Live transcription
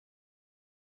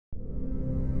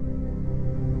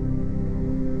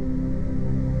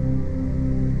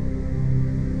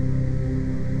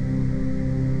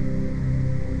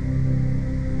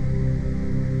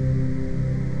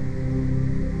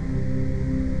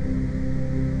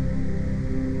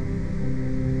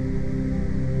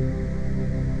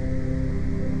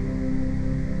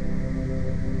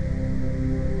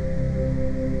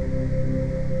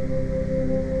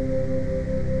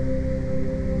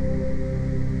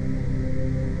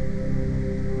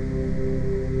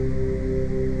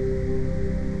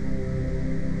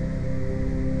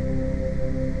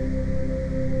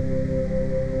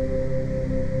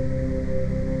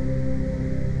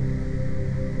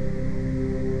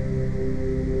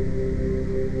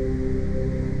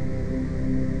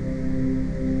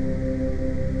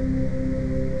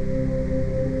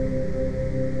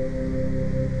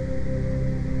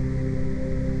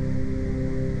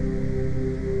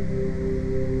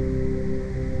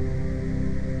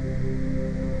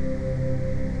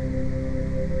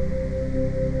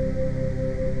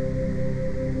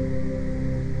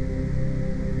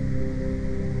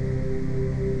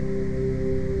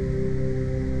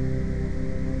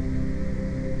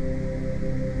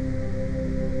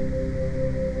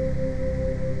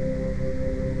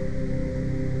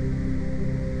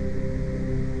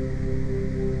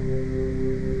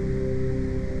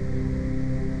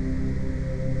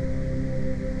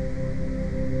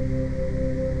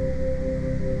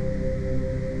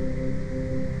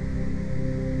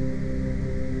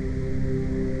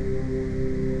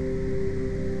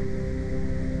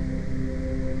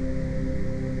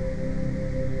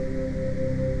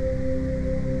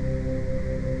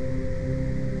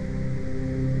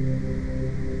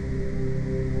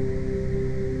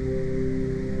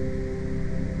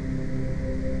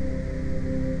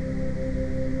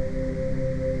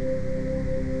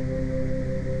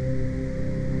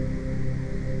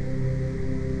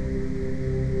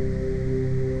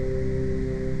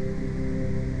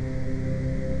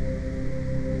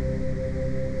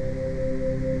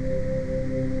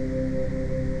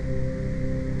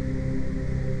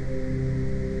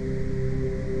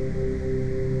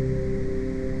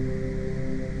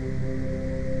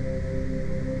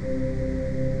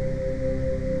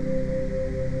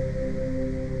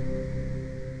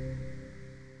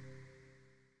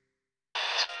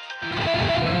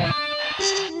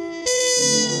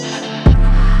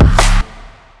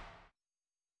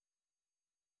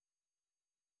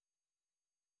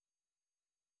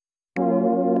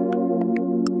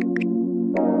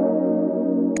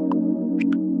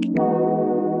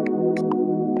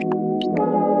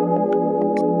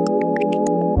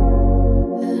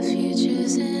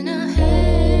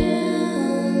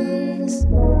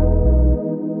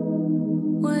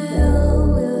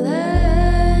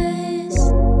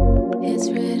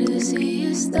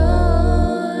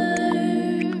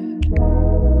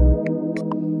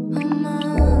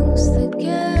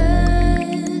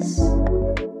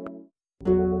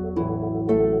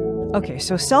Okay,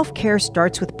 so self-care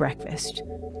starts with breakfast.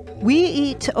 We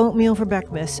eat oatmeal for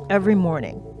breakfast every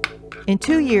morning. In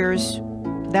 2 years,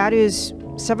 that is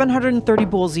 730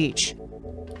 bowls each.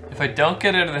 If I don't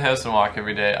get out of the house and walk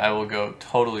every day, I will go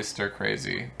totally stir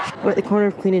crazy. We're at the corner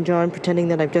of Queen and John pretending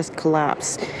that I've just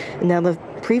collapsed. Now, the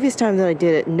previous time that I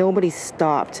did it, nobody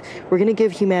stopped. We're going to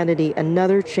give humanity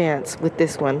another chance with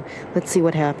this one. Let's see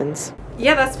what happens.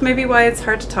 Yeah, that's maybe why it's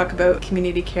hard to talk about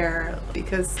community care,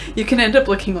 because you can end up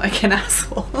looking like an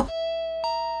asshole.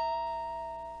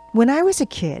 When I was a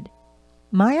kid,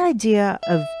 my idea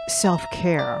of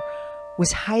self-care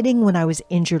was hiding when I was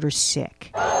injured or sick.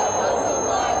 I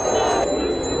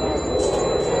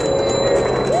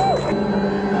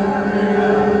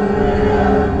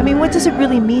mean, what does it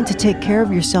really mean to take care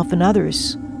of yourself and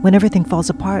others when everything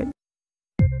falls apart?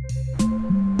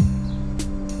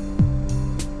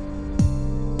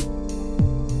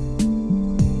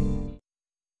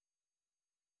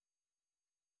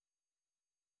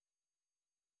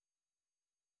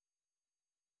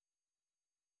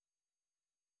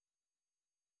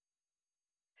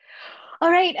 All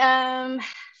right.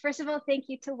 First of all, thank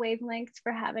you to Wavelength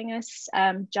for having us.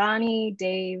 Johnny,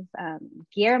 Dave,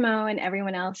 Guillermo, and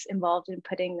everyone else involved in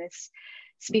putting this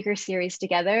speaker series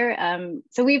together.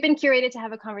 So we've been curated to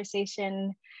have a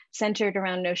conversation centered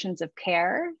around notions of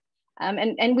care.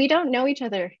 And we don't know each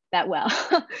other that well,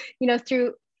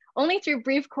 only through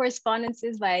brief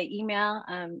correspondences via email.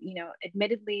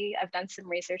 Admittedly, I've done some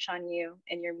research on you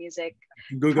and your music.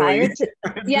 Googling.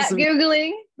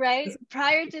 Googling, right?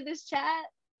 Prior to this chat.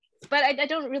 But I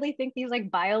don't really think these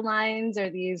like bio lines or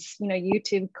these,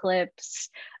 YouTube clips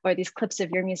or these clips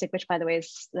of your music, which by the way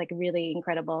is like really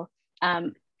incredible,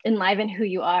 enliven who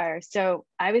you are. So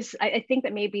I think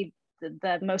that maybe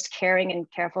the most caring and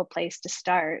careful place to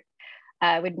start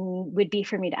would be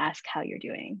for me to ask how you're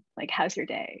doing, like how's your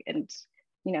day, and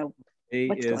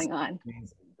what's going on.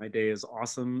 Amazing. My day is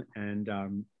awesome, and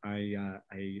I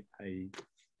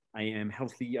am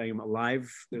healthy. I am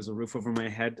alive. There's a roof over my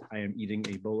head. I am eating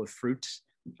a bowl of fruit.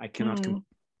 I cannot. I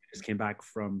just came back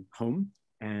from home,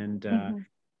 and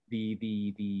the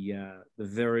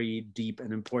very deep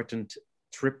and important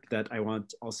trip that I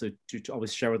want also to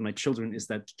always share with my children is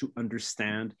that to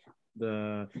understand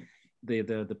the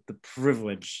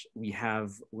privilege we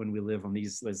have when we live on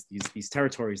these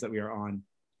territories that we are on,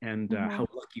 and how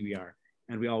lucky we are.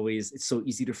 And it's so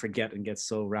easy to forget and get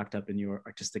so wrapped up in your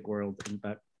artistic world, and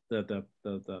that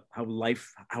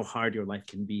how hard your life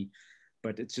can be.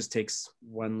 But it just takes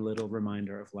one little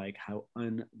reminder of like how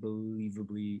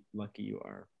unbelievably lucky you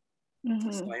are.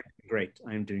 So I'm great.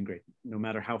 I'm doing great. No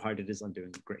matter how hard it is, I'm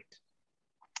doing great.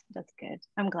 That's good.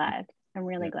 I'm glad. I'm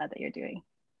really glad that you're doing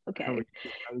okay. How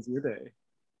was your day?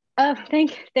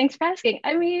 Thanks for asking.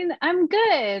 I mean, I'm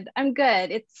good.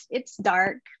 It's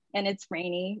dark and it's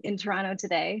rainy in Toronto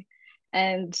today,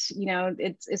 and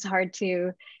it's hard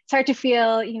to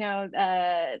feel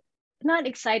not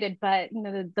excited, but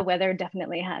the weather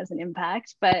definitely has an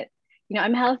impact. But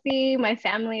I'm healthy. My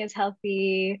family is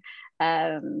healthy,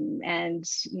 and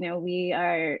we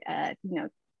are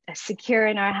secure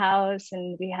in our house,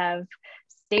 and we have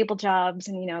stable jobs,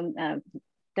 and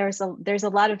there's a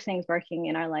lot of things working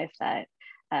in our life that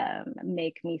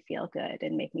make me feel good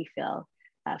and make me feel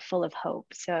full of hope.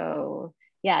 So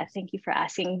yeah, thank you for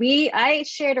asking. I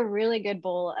shared a really good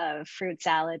bowl of fruit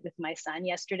salad with my son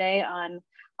yesterday on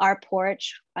our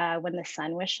porch when the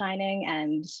sun was shining,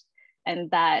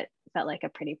 and that felt like a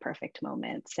pretty perfect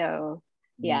moment. So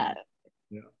yeah.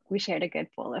 We shared a good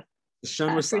bowl of fruit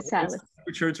salad. What's the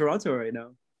temperature in Toronto right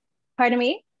now? Pardon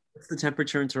me? What's the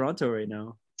temperature in Toronto right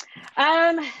now?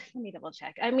 Let me double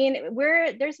check. I mean,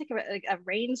 there's like a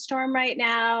rainstorm right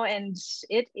now, and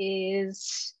it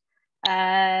is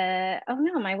oh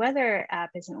no, my weather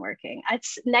app isn't working.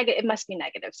 It's negative. It must be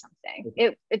negative something.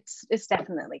 It's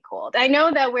definitely cold. I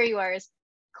know that where you are is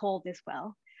cold as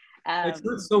well. It's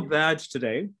not so bad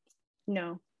today.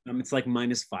 No. It's like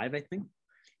 -5, I think.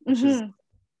 Which is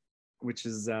which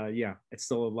is yeah, it's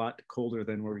still a lot colder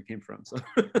than where we came from. So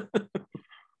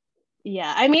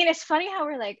Yeah, I mean, it's funny how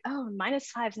we're like, oh,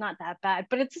 -5 is not that bad,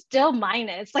 but it's still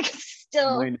minus. Like it's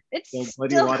still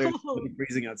bloody still water, cold. bloody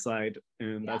freezing outside,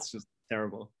 and that's just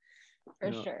terrible.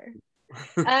 For sure.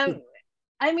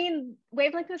 I mean,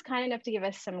 Wavelength was kind enough to give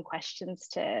us some questions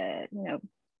to,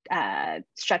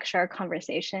 structure our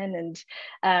conversation.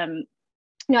 And,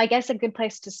 I guess a good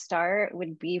place to start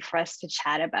would be for us to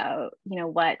chat about,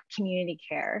 what community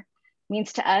care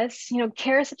means to us.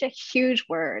 Care is such a huge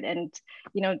word. And,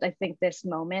 I think this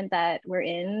moment that we're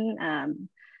in,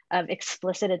 of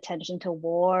explicit attention to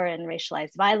war and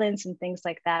racialized violence and things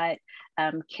like that,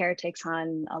 care takes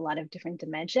on a lot of different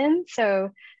dimensions.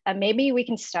 So maybe we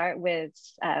can start with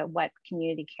what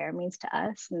community care means to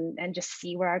us, and just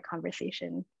see where our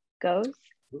conversation goes.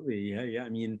 Absolutely, yeah. I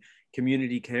mean,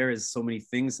 community care is so many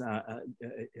things.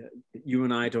 You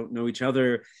and I don't know each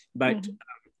other, but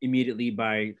immediately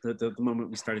by the moment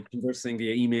we started conversing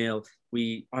via email,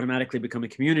 we automatically become a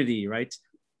community, right?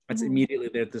 That's immediately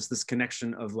that there's this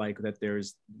connection of like that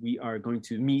we are going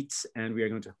to meet and we are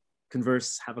going to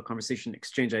converse, have a conversation,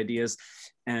 exchange ideas,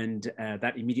 and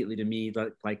that immediately to me,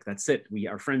 like that's it. We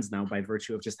are friends now by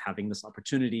virtue of just having this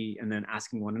opportunity, and then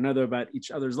asking one another about each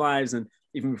other's lives. And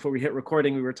even before we hit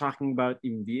recording, we were talking about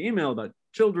even via email about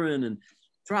children and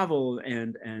travel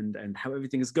and how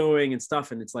everything is going and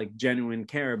stuff. And it's like genuine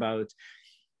care about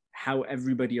how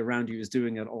everybody around you is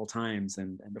doing at all times.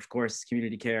 And of course,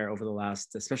 community care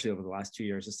especially over the last 2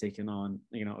 years, has taken on,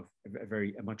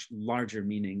 a much larger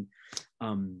meaning,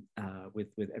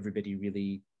 with everybody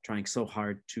really trying so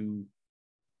hard to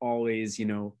always,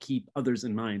 keep others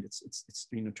in mind. It's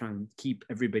trying to keep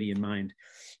everybody in mind.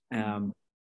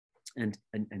 And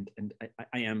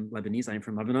I am Lebanese. I am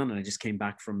from Lebanon, and I just came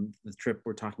back from the trip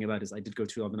we're talking about. I did go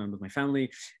to Lebanon with my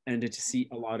family, and to see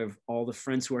a lot of all the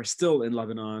friends who are still in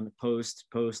Lebanon post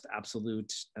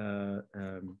absolute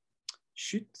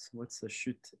chute. What's the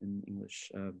chute in English?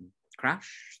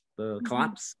 Crash. The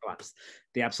collapse.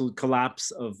 The absolute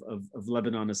collapse of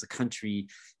Lebanon as a country.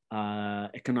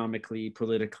 Economically,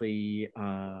 politically,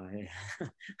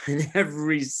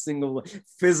 every single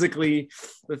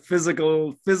the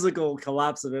physical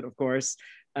collapse of it, of course.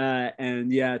 And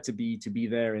yeah, to be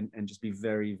there and just be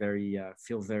very, very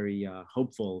feel very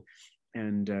hopeful,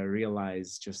 and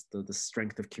realize just the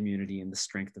strength of community and the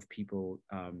strength of people.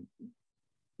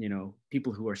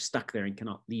 People who are stuck there and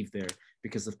cannot leave there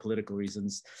because of political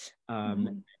reasons.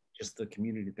 Just the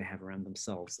community they have around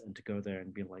themselves, and to go there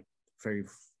and be like very,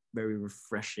 very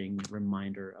refreshing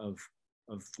reminder of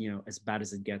as bad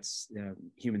as it gets,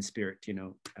 human spirit,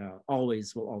 will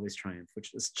always triumph,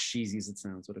 which is cheesy as it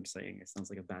sounds. What I'm saying, it sounds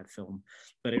like a bad film,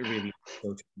 but it really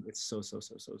it's so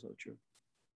true.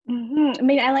 I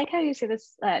mean, I like how you say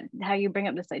this, how you bring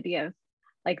up this idea of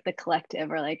like the collective,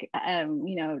 or like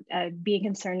being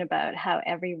concerned about how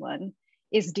everyone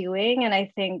is doing. And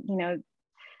I think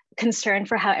concern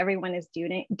for how everyone is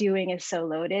doing is so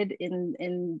loaded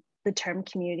in the term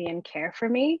community and care for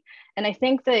me. And I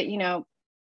think that,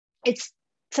 it's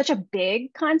such a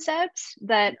big concept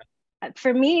that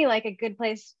for me, like a good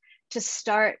place to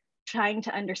start trying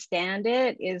to understand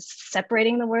it is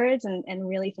separating the words and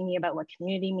really thinking about what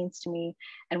community means to me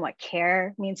and what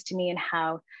care means to me, and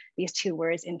how these two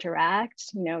words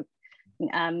interact.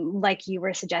 Like you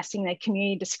were suggesting, that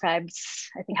community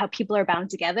describes, I think, how people are bound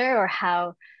together, or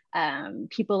how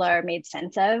people are made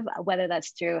sense of, whether that's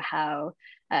through how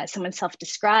someone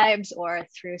self-describes, or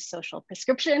through social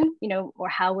prescription, or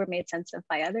how we're made sense of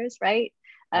by others, right?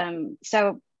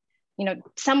 So,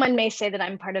 someone may say that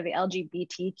I'm part of the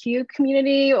LGBTQ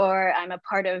community, or I'm a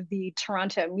part of the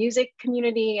Toronto music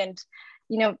community. And,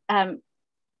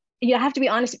 you have to be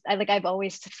honest, I've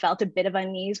always felt a bit of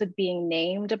unease with being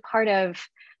named a part of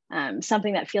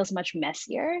something that feels much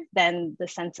messier than the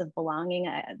sense of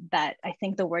belonging that I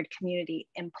think the word community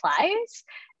implies.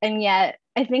 And yet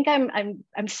I think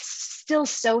I'm still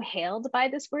so hailed by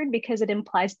this word because it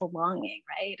implies belonging,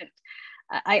 right? And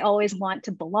I always want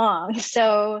to belong.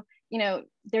 So,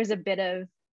 there's a bit of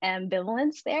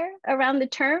ambivalence there around the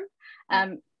term.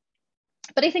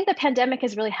 But I think the pandemic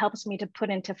has really helped me to put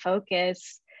into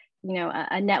focus,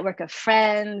 a network of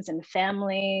friends and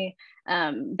family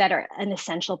that are an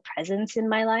essential presence in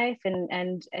my life.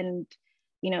 And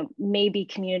maybe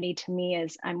community to me,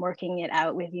 as I'm working it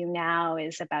out with you now,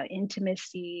 is about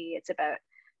intimacy. It's about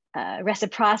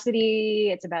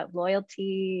reciprocity. It's about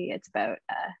loyalty. It's about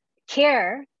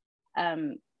care.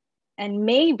 And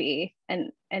maybe,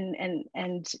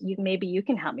 maybe you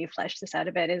can help me flesh this out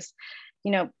a bit, is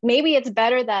maybe it's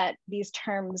better that these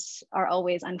terms are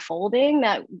always unfolding,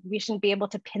 that we shouldn't be able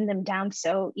to pin them down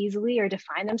so easily or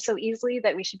define them so easily,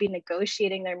 that we should be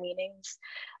negotiating their meanings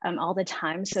all the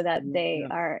time so that they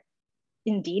are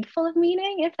indeed full of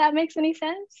meaning, if that makes any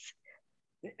sense.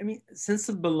 I mean, sense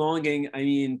of belonging, I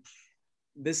mean,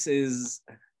 that's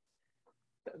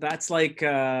like,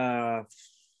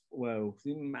 whoa,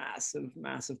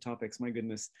 massive topics, my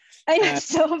goodness. I know,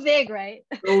 so big, right?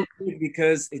 So big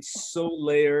because it's so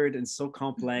layered and so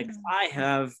complex. I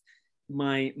have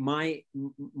my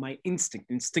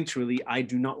instinctually, I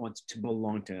do not want to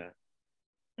belong to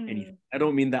anything. I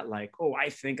don't mean that like, oh, I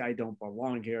think I don't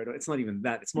belong here. It's not even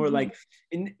that. It's more like,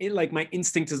 like my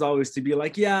instinct is always to be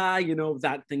like, yeah,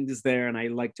 that thing is there, and I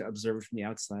like to observe it from the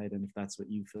outside. And if that's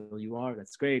what you feel you are,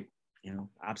 that's great.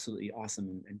 Absolutely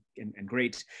awesome and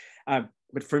great.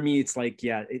 But for me, it's like,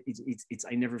 it's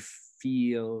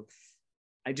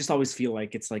I just always feel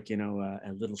like it's like, a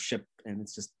little ship, and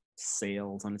it's just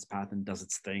sails on its path and does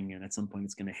its thing. And at some point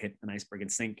it's going to hit an iceberg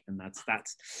and sink. And that's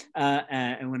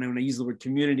and when I use the word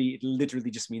community, it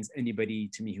literally just means anybody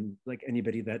to me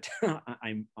anybody that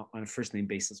I'm on a first name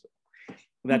basis with.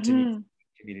 That to me,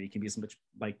 community can be as much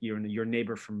like your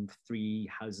neighbor from 3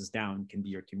 houses down can be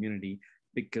your community,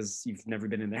 because you've never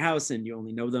been in their house and you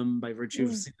only know them by virtue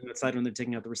of sitting outside when they're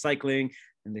taking out the recycling,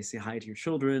 and they say hi to your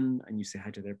children and you say hi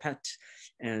to their pet,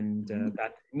 and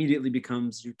that immediately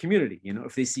becomes your community.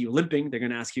 If they see you limping, they're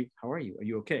going to ask you, how are you? Are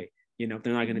you okay? They're not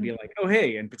going to be like, oh,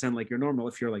 hey, and pretend like you're normal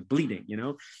if you're like bleeding,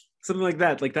 something like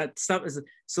that. Like that stuff is,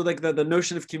 so like the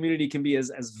notion of community can be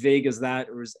as vague as that,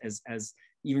 or as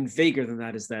even vaguer than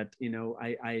that, is that,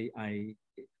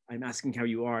 I'm asking how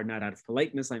you are, not out of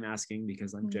politeness. I'm asking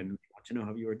because I'm genuinely want to know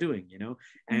how you are doing,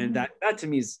 and that to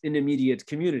me is an immediate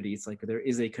community. It's like there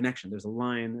is a connection. There's a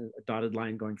dotted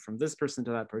line going from this person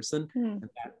to that person, and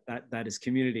that is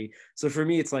community. So for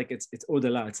me, it's like it's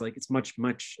au-delà. It's like it's much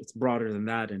it's broader than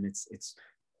that, and it's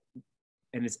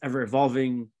ever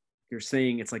evolving. You're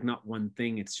saying it's like not one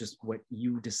thing. It's just what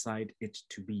you decide it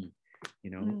to be,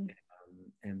 and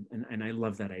I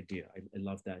love that idea. I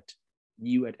love that.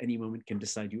 You at any moment can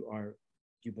decide you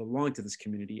belong to this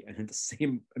community, and at the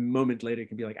same moment later you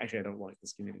can be like, actually I don't like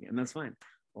this community, and that's fine.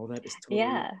 All that is totally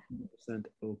 100%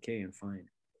 okay and fine.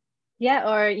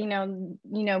 Or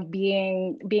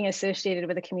being associated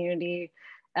with a community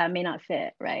may not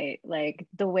fit, right? Like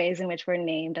the ways in which we're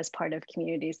named as part of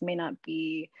communities may not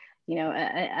be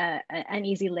an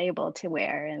easy label to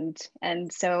wear, and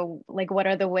so like what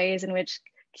are the ways in which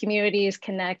communities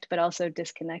connect but also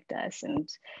disconnect us? And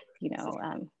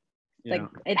like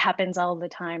it happens all the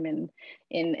time in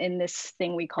this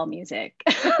thing we call music.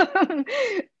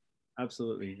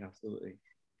 Absolutely.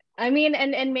 I mean,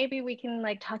 and maybe we can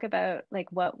like talk about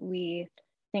like what we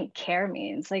think care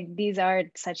means. Like these are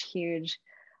such huge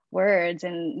words,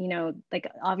 and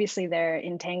like obviously they're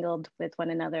entangled with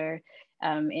one another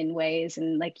in ways,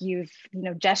 and like you've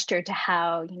gestured to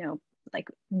how like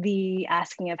the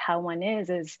asking of how one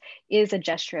is a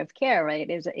gesture of care, right?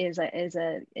 Is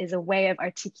a way of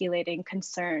articulating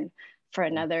concern for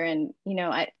another. And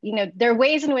there are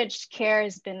ways in which care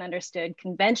has been understood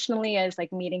conventionally as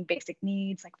like meeting basic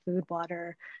needs like food,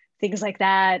 water, things like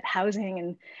that,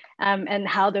 housing, and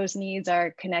how those needs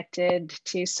are connected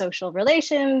to social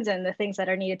relations and the things that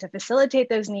are needed to facilitate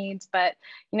those needs. But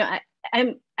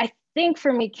I think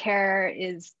for me, care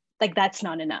is like, that's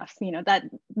not enough, that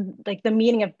like the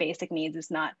meaning of basic needs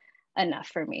is not enough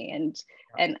for me.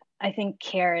 And I think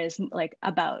care is like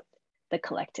about the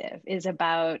collective, is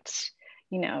about,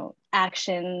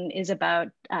 action, is about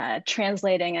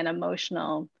translating an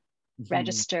emotional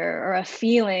register or a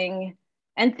feeling,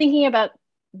 and thinking about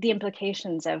the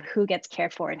implications of who gets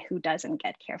cared for and who doesn't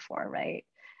get cared for, right?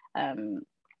 And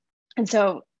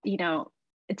so,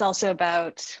 it's also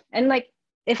about, and like,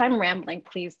 if I'm rambling,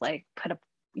 please like put a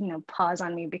pause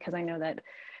on me, because I know that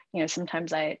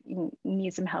sometimes I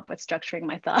need some help with structuring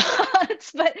my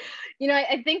thoughts. But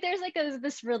I think there's like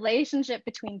this relationship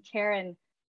between care and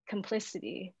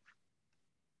complicity.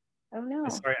 Oh no,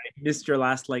 sorry, I missed your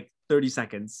last like 30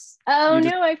 seconds. Oh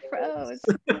no, I froze.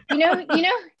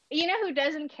 you know who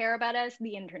doesn't care about us?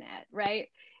 The internet, right?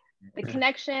 The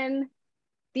connection,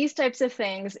 these types of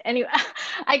things. Anyway,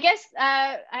 I guess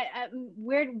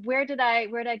where did I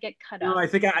get cut off? No, I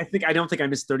don't think I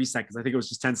missed 30 seconds. I think it was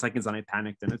just 10 seconds and I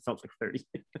panicked and it felt like 30.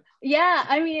 Yeah,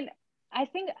 I mean, I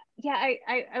think,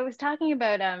 I was talking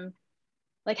about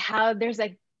like how there's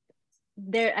like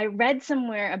I read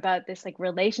somewhere about this like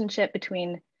relationship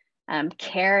between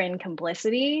care and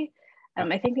complicity.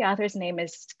 I think the author's name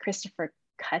is Christopher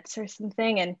Cutts or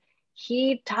something, and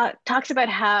he talks about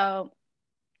how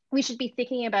we should be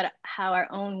thinking about how our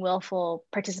own willful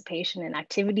participation in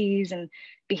activities and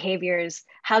behaviors,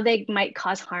 how they might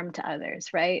cause harm to others,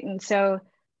 right? And so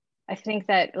I think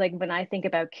that, like, when I think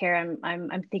about care,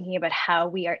 I'm thinking about how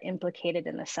we are implicated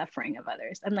in the suffering of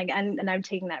others. And like, and I'm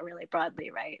taking that really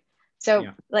broadly, right? So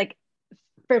Yeah. like,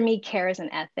 for me, care is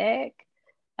an ethic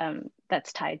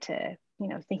that's tied to, you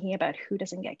know, thinking about who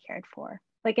doesn't get cared for.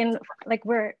 Like, in like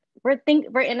we're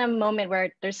in a moment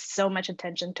where there's so much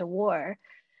attention to war,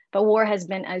 but war has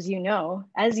been, as you know,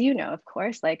 of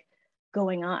course, like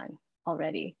going on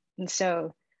already. And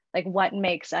so, like, what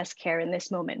makes us care in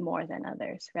this moment more than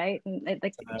others, right? And it,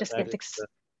 like, just that gets is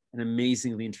an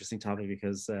amazingly interesting topic,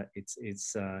 because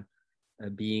it's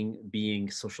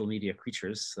being social media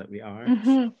creatures that we are.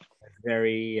 mm-hmm.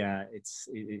 Very it's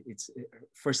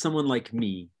for someone like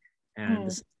me, and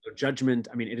this judgment.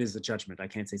 I mean, it is a judgment. I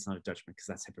can't say it's not a judgment, because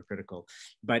that's hypocritical,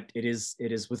 but it is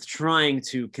with trying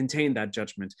to contain that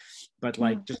judgment, but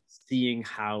like just seeing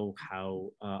how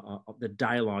the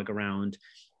dialogue around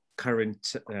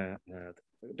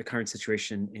the current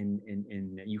situation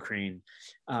in Ukraine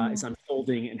is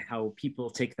unfolding, and how people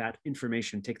take that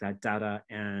information, take that data,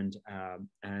 and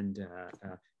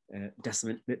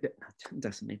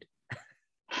decimate.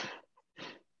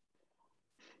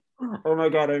 Oh my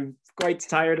God, I'm quite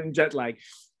tired and jet lagged.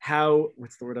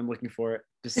 What's the word I'm looking for?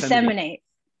 Disseminate.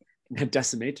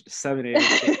 Decimate, disseminate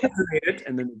it,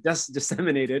 and then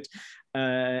disseminate it.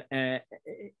 The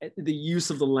use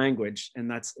of the language,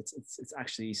 and it's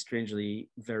actually strangely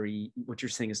what you're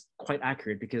saying is quite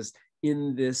accurate, because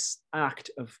in this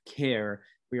act of care,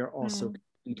 we are also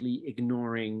completely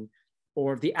ignoring,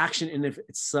 or the action in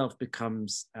itself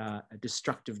becomes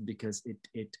destructive, because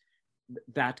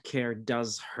that care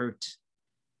does hurt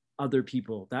other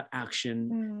people. That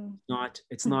action,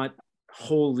 it's not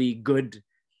wholly good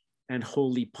and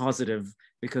wholly positive,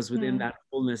 because within that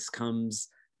wholeness comes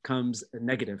a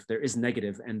negative. There is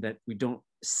negative, and that we don't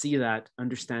see that,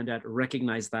 understand that,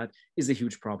 recognize that is a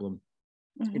huge problem.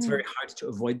 It's very hard to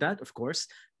avoid that, of course,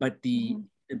 but the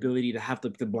ability to have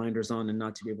the blinders on and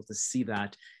not to be able to see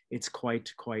that, it's quite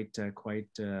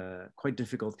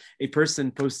difficult. A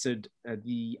person posted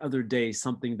the other day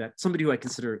something that somebody who I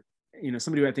consider,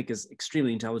 somebody who I think is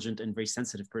extremely intelligent and very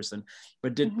sensitive person,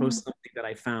 but did post something that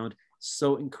I found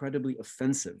so incredibly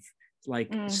offensive,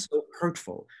 like so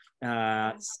hurtful.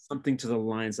 Something to the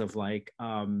lines of like,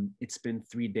 it's been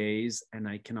 3 days and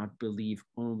I cannot believe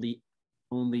only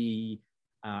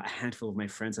a handful of my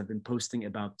friends have been posting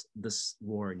about this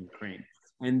war in Ukraine.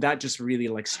 And that just really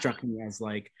like struck me as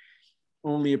like,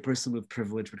 only a person with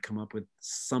privilege would come up with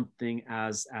something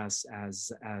as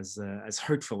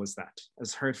hurtful as that,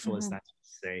 as to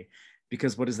say.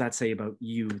 Because what does that say about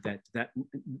you? That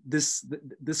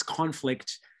this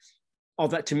conflict, all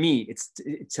that, to me,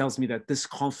 it tells me that this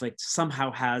conflict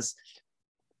somehow has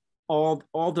all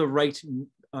the right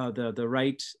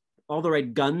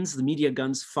guns, the media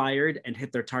guns, fired and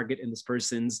hit their target in this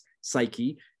person's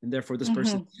psyche, and therefore this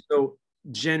person is so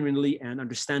genuinely and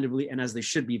understandably, and as they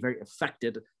should be, very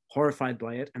affected, horrified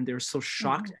by it, and they're so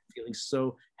shocked and feeling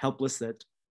so helpless, that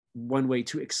one way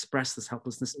to express this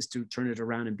helplessness is to turn it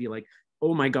around and be like,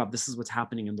 oh my God, this is what's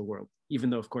happening in the world,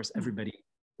 even though of course everybody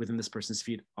within this person's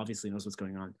feed obviously knows what's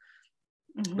going on.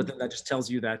 But then that just tells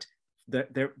you that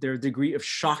their degree of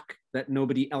shock, that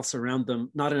nobody else around them,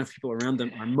 not enough people around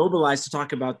them are mobilized to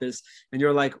talk about this. And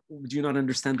you're like, do you not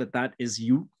understand that is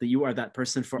you, that you are that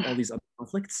person for all these other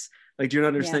conflicts? Like, do you not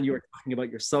understand you are talking about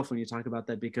yourself when you talk about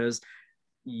that? Because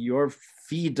your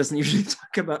feed doesn't usually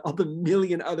talk about all the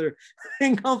million other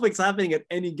conflicts happening at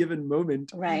any given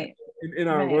moment in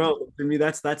our world. For me,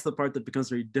 that's the part that becomes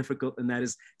very difficult, and that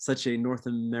is such a North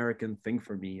American thing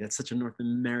for me. That's such a North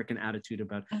American attitude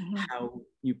about how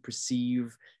you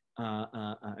perceive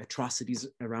atrocities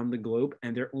around the globe,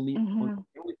 and they're only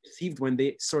perceived when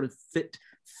they sort of fit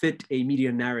a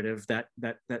media narrative that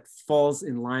falls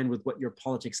in line with what your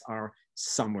politics are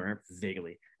somewhere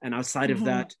vaguely, and outside of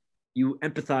that, you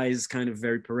empathize kind of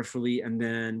very peripherally, and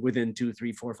then within 2,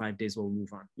 3, 4, 5 days, we'll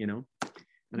move on,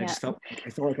 And I just felt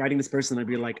like writing this person, I'd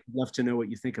be like, I'd love to know what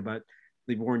you think about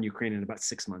the war in Ukraine in about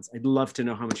 6 months. I'd love to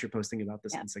know how much you're posting about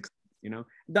this in 6 months,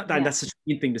 That's such a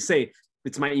mean thing to say.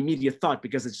 It's my immediate thought,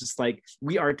 because it's just like,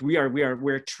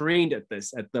 we're trained at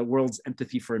this, at the world's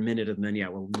empathy for a minute, and then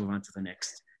we'll move on to the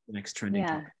next trending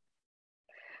topic.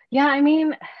 I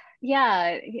mean,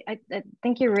 I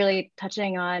think you're really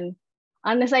touching on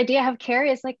this idea of care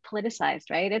is like politicized,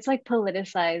 right? It's like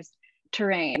politicized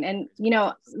terrain. And,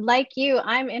 like you,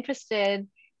 I'm interested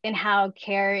in how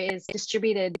care is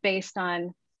distributed based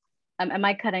on, am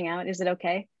I cutting out? Is it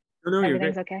okay? No,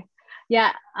 everything's okay?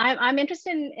 Yeah, I'm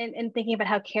interested in thinking about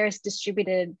how care is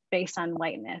distributed based on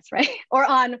whiteness, right? Or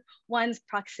on one's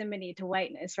proximity to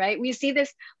whiteness, right? We see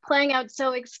this playing out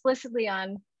so explicitly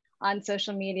on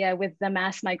social media with the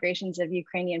mass migrations of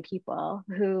Ukrainian people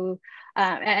who,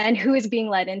 and who is being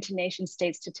led into nation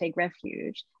states to take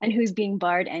refuge, and who's being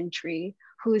barred entry,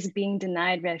 who's being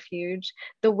denied refuge,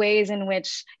 the ways in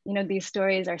which, you know, these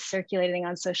stories are circulating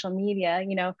on social media.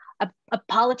 You know, a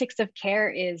politics of care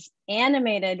is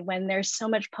animated when there's so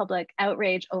much public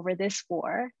outrage over this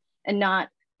war, and not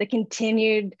the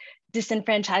continued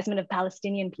disenfranchisement of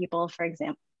Palestinian people, for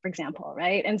example,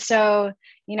 right? And so,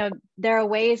 you know, there are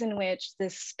ways in which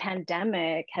this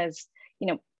pandemic has, you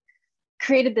know,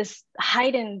 created this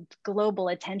heightened global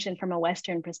attention from a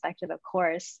Western perspective, of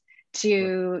course, to,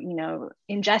 you know,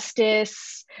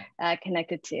 injustice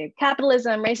connected to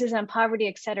capitalism, racism, poverty,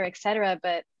 et cetera.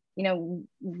 But, you know,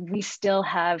 we still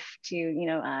have to, you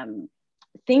know,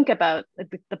 think about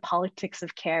the politics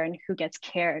of care and who gets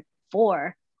cared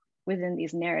for within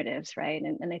these narratives, right?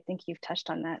 And I think you've touched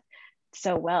on that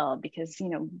so well, because, you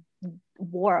know,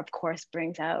 war, of course,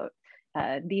 brings out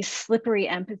these slippery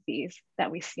empathies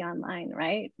that we see online,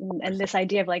 right? And this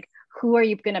idea of like, who are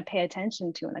you going to pay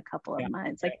attention to in a couple of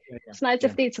months? Like, it's not as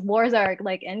if these wars are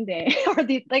like ending, or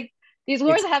these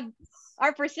wars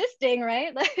are persisting,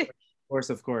 right? Like,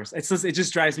 of course. It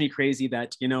just drives me crazy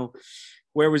that, you know,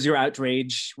 where was your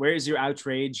outrage? Where is your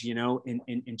outrage, you know,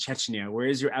 in Chechnya? Where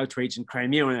is your outrage in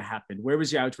Crimea when it happened? Where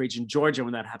was your outrage in Georgia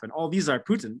when that happened? All these are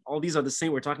Putin. All these are the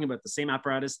same. We're talking about the same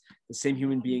apparatus, the same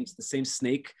human beings, the same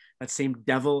snake, that same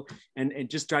devil. And it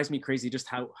just drives me crazy just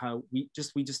how we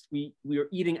are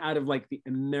eating out of like the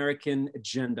American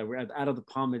agenda. We're out of the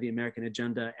palm of the American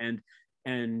agenda.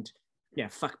 And yeah,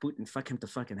 fuck Putin, fuck him to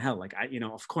fucking hell. Like, you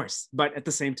know, of course. But at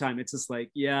the same time, it's just like,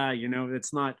 yeah, you know,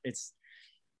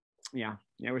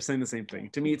 we're saying the same thing.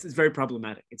 To me, it's very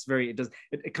problematic.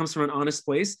 It comes from an honest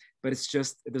place, but it's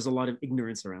just, there's a lot of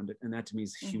ignorance around it. And that to me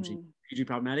is hugely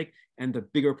problematic. And the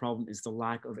bigger problem is the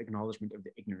lack of acknowledgement of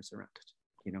the ignorance around it,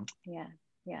 you know?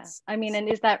 Yeah. I mean, and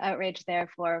is that outrage there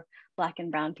for Black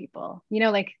and brown people? You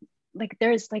know, like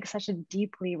there's like such a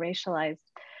deeply racialized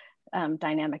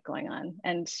dynamic going on.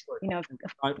 And, you know,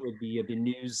 with the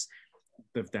news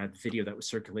of that video that was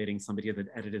circulating, somebody that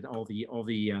edited all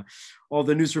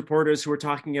the news reporters who were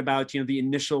talking about, you know, the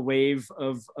initial wave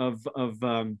of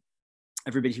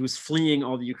everybody who was fleeing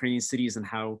all the Ukrainian cities, and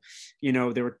how, you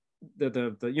know, there were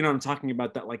the you know what I'm talking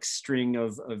about, that like string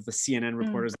of the CNN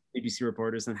reporters, BBC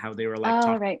reporters, and how they were like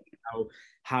talking about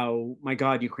how my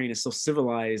God, Ukraine is so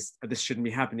civilized, this shouldn't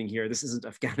be happening here, this isn't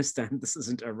Afghanistan, this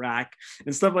isn't Iraq,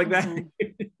 and stuff like that.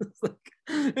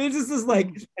 It's just this like,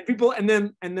 and people, and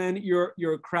then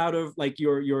your crowd of like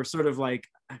your sort of like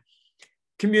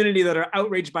community that are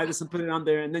outraged by this and put it on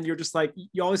there, and then you're just like,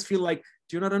 you always feel like,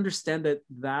 do you not understand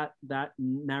that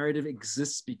narrative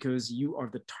exists because you are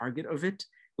the target of it?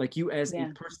 Like, you as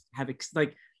a person have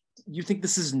like, you think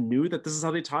this is new, that this is how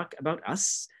they talk about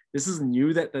us? This is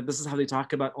new, that this is how they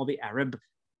talk about all the Arab,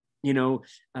 you know,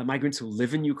 migrants who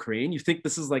live in Ukraine? You think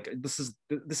this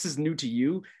is new to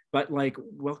you? But like,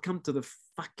 welcome to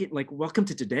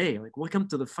today, like, welcome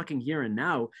to the fucking here and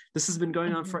now. This has been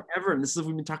going on forever, and this is,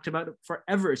 we've been talking about it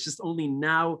forever. It's just only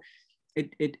now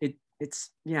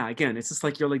it's again, it's just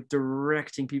like you're like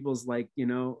directing people's, like, you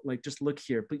know, like, just look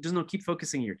here, please, just no, keep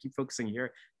focusing here,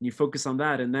 and you focus on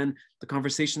that, and then the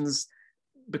conversations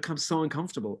become so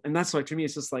uncomfortable. And that's why, to me,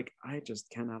 it's just like, I just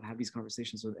cannot have these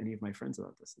conversations with any of my friends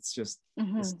about this. It's just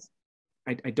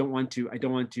I don't want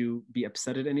to be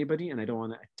upset at anybody, and I don't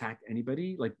want to attack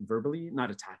anybody, like verbally, not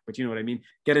attack, but you know what I mean,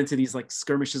 get into these like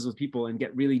skirmishes with people and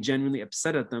get really genuinely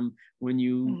upset at them when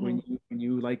you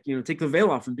like, you know, take the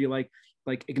veil off and be like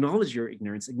acknowledge your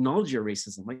ignorance, acknowledge your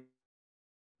racism. Like,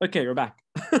 okay, you're back.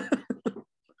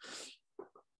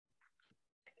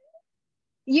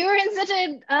 You were in such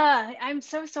a, I'm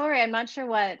so sorry. I'm not sure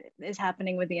what is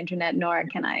happening with the internet, nor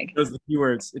can I. It does the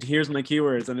keywords. It hears my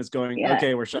keywords and it's going,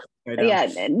 okay, we're shut right down.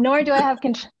 Yeah, nor do I have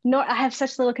nor I have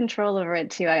such little control over it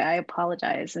too. I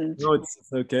apologize. And no, it's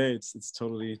okay. It's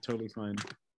totally fine.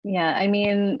 Yeah, I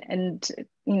mean, and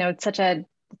you know, it's such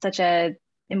a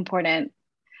important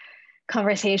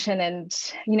conversation, and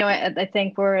you know, I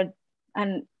think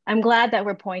I'm glad that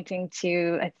we're pointing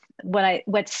to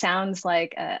what sounds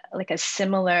like a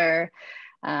similar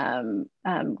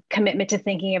commitment to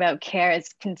thinking about care as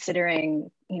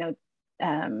considering, you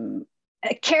know,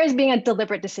 care as being a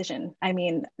deliberate decision. I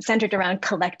mean, centered around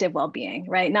collective well-being,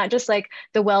 right? Not just like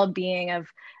the well-being of,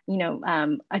 you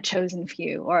know, a chosen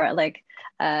few, or like,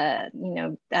 you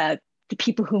know, the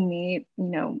people who meet,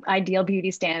 ideal beauty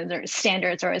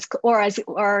standards,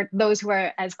 or those who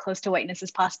are as close to whiteness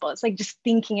as possible. It's like just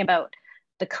thinking about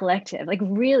the collective, like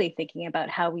really thinking about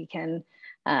how we can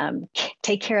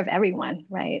take care of everyone,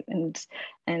 right? And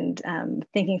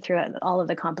thinking through all of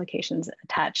the complications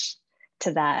attached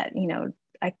to that.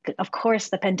 Of course,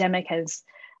 the pandemic has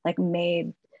like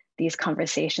made these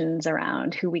conversations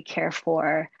around who we care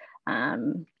for,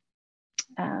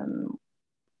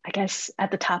 I guess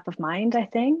at the top of mind, I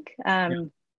think.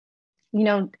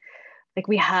 Like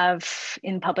we have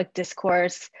in public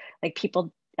discourse, like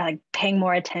people paying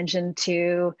more attention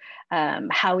to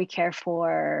how we care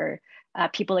for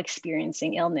people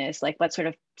experiencing illness, like what sort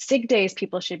of sick days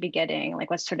people should be getting,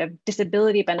 like what sort of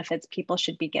disability benefits people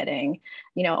should be getting,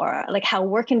 or like how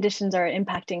work conditions are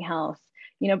impacting health,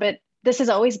 but this has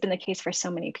always been the case for so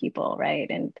many people, right?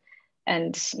 And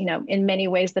in many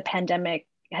ways, the pandemic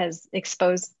has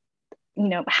exposed,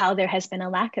 how there has been a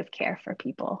lack of care for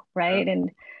people, right?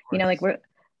 And like we're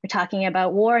talking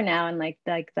about war now, and like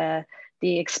the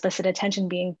explicit attention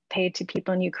being paid to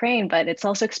people in Ukraine, but it's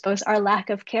also exposed our lack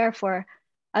of care for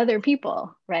other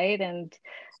people, right? And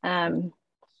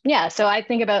so I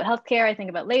think about healthcare, I think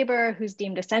about labor, who's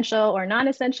deemed essential or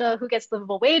non-essential, who gets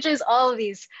livable wages, all of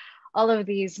these,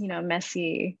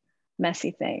 messy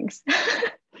things.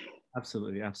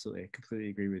 Absolutely. I completely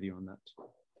agree with you on that.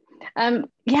 And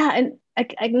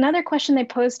another question they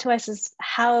posed to us is,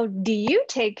 how do you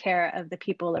take care of the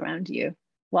people around you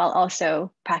while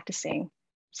also practicing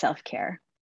self-care?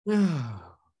 The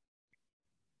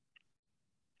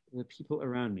people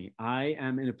around me. I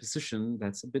am in a position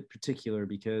that's a bit particular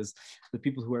because the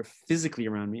people who are physically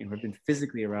around me, who have been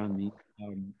physically around me,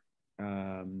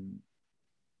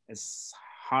 as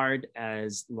hard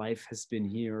as life has been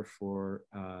here for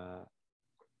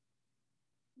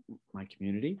my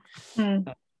community,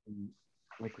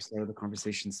 like we started the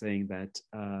conversation saying that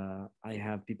I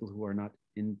have people who are not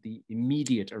in the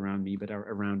immediate around me, but are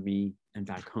around me and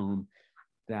back home,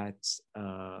 that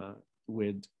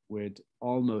would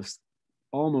almost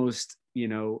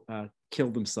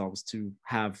kill themselves to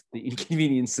have the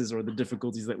inconveniences or the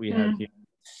difficulties that we have here.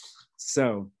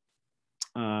 So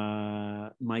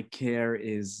my care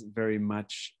is very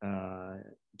much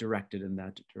directed in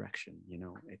that direction.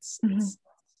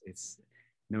 It's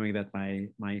knowing that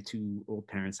my two old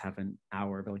parents have an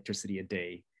hour of electricity a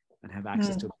day and have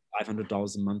access to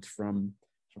 $500 a month from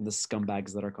the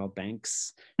scumbags that are called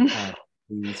banks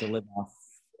to live off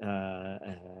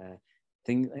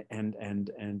thing.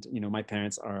 And my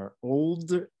parents are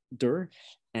older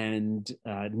and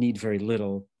need very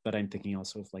little, but I'm thinking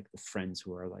also of like the friends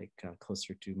who are like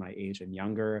closer to my age and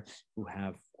younger, who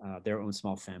have their own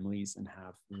small families and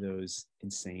have those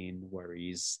insane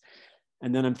worries.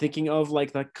 And then I'm thinking of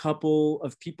like the couple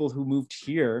of people who moved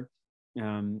here,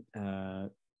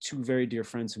 two very dear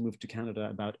friends who moved to Canada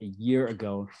about a year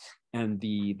ago, and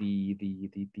the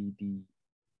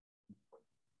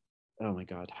oh my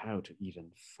God, how to even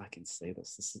fucking say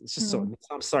this? It's just so,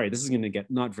 I'm sorry, this is going to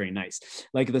get not very nice.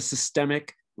 Like the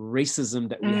systemic racism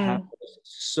that we have,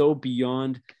 so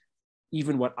beyond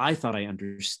even what I thought I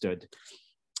understood.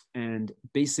 And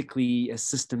basically a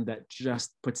system that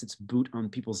just puts its boot on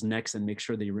people's necks and makes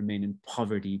sure they remain in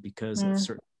poverty because of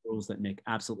certain rules that make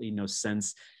absolutely no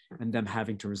sense, and them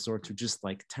having to resort to just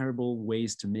like terrible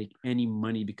ways to make any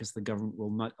money because the government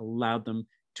will not allow them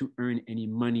to earn any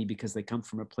money because they come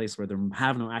from a place where they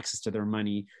have no access to their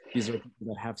money. These are people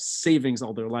that have savings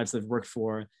all their lives they've worked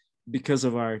for because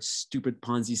of our stupid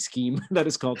Ponzi scheme that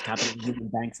is called capitalism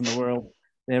and banks in the world.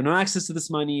 They have no access to this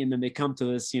money, and then they come to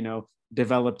this,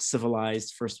 developed,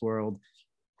 civilized first world.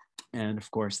 And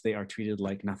of course, they are treated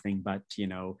like nothing but,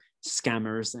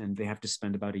 scammers, and they have to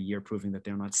spend about a year proving that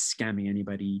they're not scamming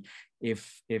anybody.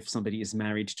 If somebody is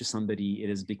married to somebody, it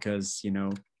is because,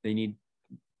 they need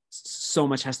so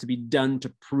much has to be done to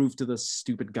prove to the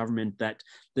stupid government that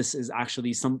this is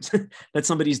actually that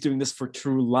somebody's doing this for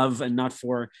true love and not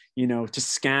for, to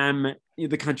scam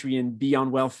the country and be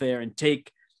on welfare and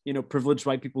take, privileged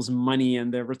white people's money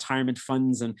and their retirement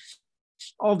funds and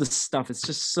all this stuff. It's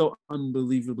just so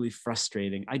unbelievably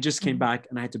frustrating. I just came back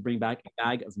and I had to bring back a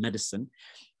bag of medicine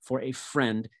for a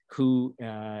friend who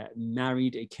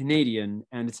married a Canadian,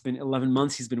 and it's been 11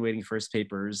 months he's been waiting for his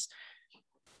papers.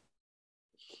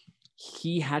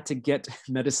 He had to get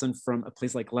medicine from a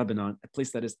place like Lebanon, a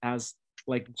place that is as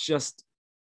like just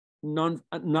not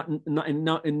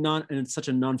in such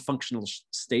a non-functional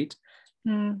state.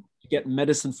 Get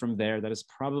medicine from there that is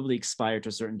probably expired to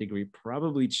a certain degree,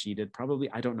 probably cheated, probably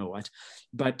I don't know what,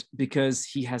 but because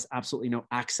he has absolutely no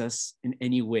access in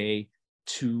any way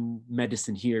to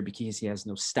medicine here because he has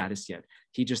no status yet.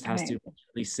 He just has to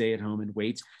stay at home and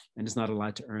wait, and is not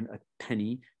allowed to earn a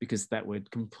penny because that would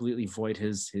completely void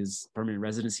his permanent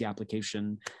residency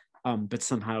application. But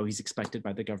somehow he's expected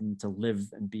by the government to live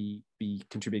and be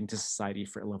contributing to society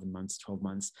for 11 months, 12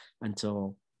 months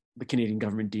until the Canadian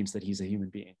government deems that he's a human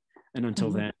being. And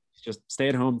until then, just stay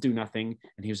at home, do nothing.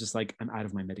 And he was just like, I'm out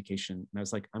of my medication. And I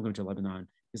was like, I'm going to Lebanon.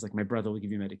 He's like, my brother will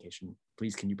give you medication.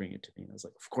 Please, can you bring it to me? And I was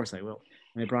like, of course I will.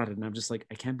 And I brought it. And I'm just like,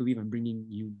 I can't believe I'm bringing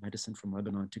you medicine from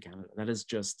Lebanon to Canada. That is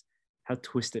just, how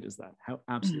twisted is that? How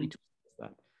absolutely twisted is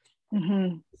that?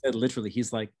 He said, literally,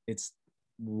 he's like, it's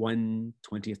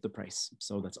 1/20th the price.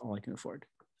 So that's all I can afford.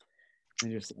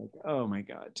 And you're just like, oh my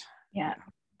God. Yeah.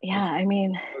 Yeah. I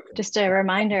mean, just a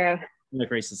reminder of like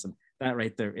racism. That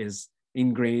right there is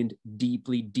ingrained,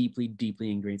 deeply, deeply, deeply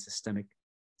ingrained systemic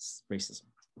racism.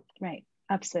 Right.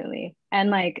 Absolutely. And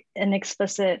like an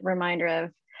explicit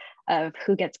reminder of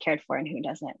who gets cared for and who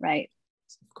doesn't, right?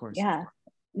 Of course. Yeah.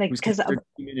 Like, because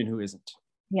human and who isn't.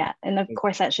 Yeah. And of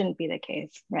course that shouldn't be the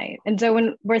case. Right. And so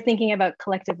when we're thinking about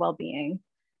collective well-being,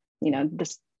 you know,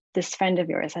 this friend of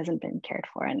yours hasn't been cared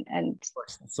for, and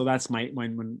so that's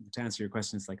when to answer your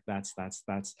question, it's like that's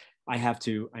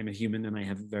I'm a human and I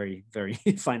have very, very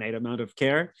finite amount of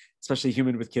care, especially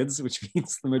human with kids, which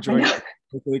means the majority of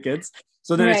the kids.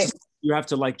 So then it's just, you have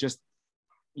to like just,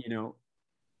 you know,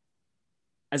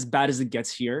 as bad as it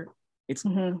gets here, it's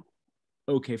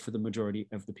okay for the majority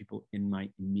of the people in my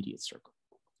immediate circle.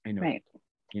 I know,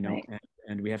 you know,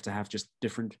 and we have to have just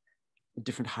different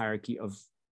hierarchy of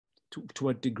to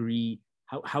what degree,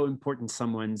 how important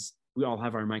we all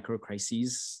have our micro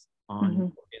crises on a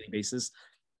daily basis.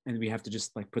 And we have to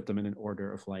just like put them in an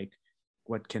order of like,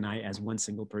 what can I, as one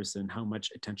single person, how much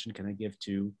attention can I give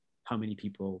to how many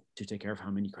people to take care of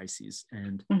how many crises?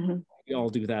 And if we all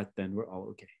do that, then we're all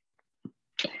okay.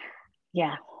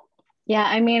 Yeah. Yeah,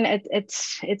 I mean,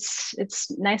 it's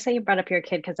nice that you brought up your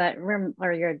kid, because that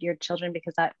or your children,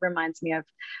 because that reminds me of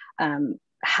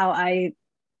how I,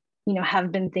 you know,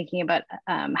 have been thinking about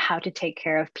how to take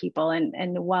care of people,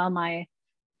 and while my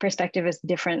perspective is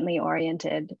differently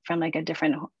oriented from like a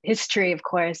different history, of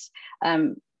course,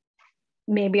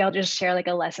 maybe I'll just share like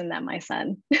a lesson that my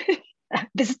son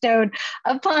bestowed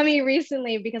upon me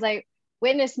recently, because I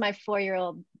witnessed my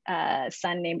 4-year-old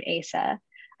son named Asa.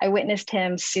 I witnessed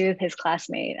him soothe his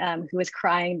classmate who was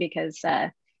crying because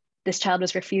this child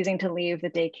was refusing to leave the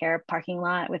daycare parking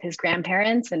lot with his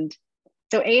grandparents. And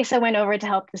so Asa went over to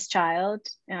help this child.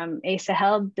 Asa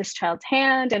held this child's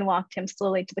hand and walked him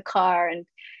slowly to the car.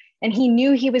 And he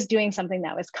knew he was doing something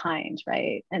that was kind,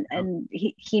 right? And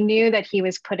he knew that he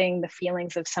was putting the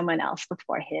feelings of someone else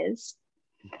before his.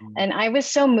 And I was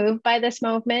so moved by this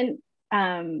movement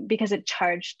because it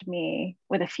charged me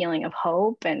with a feeling of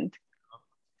hope, and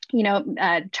you know,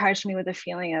 charged me with a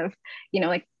feeling of, you know,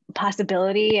 like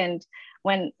possibility. And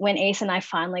when Ace and I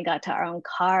finally got to our own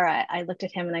car, I looked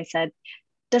at him and I said,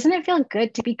 doesn't it feel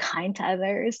good to be kind to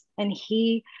others? And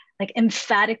he like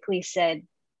emphatically said,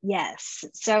 yes.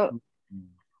 So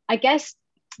I guess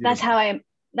that's how I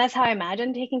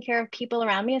imagine taking care of people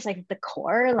around me, is like the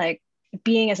core, like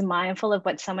being as mindful of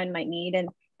what someone might need,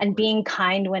 and being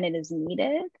kind when it is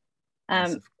needed.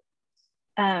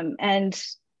 And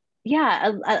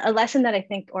yeah, a lesson that I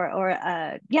think,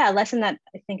 a lesson that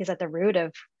I think is at the root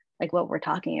of like what we're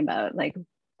talking about, like,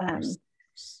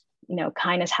 you know,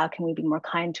 kindness. How can we be more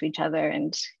kind to each other?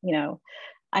 And, you know,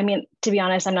 I mean, to be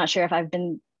honest, I'm not sure if I've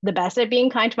been the best at being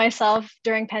kind to myself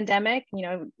during pandemic,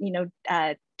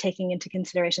 taking into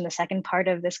consideration the second part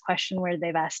of this question where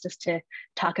they've asked us to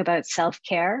talk about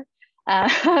self-care.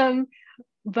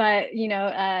 But, you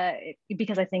know,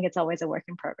 because I think it's always a work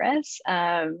in progress.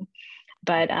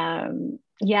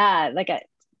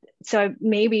 So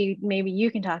maybe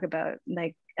you can talk about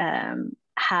like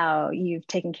how you've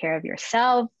taken care of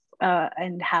yourself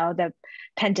and how the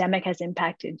pandemic has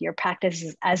impacted your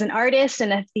practice as an artist,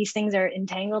 and if these things are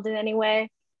entangled in any way.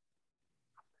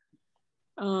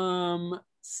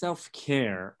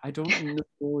 Self-care. I don't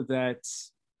know that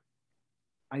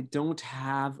I don't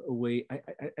have a way.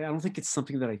 I don't think it's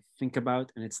something that I think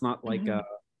about, and it's not like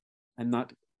I'm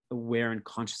not aware and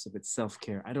conscious of its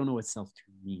self-care. I don't know what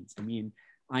self-care means. I mean,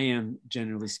 I am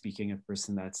generally speaking a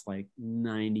person that's like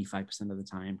 95% of the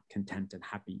time content and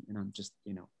happy, and I'm just,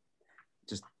 you know,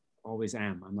 just always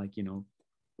am. I'm like, you know,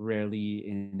 rarely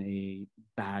in a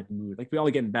bad mood. Like we all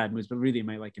get in bad moods, but really it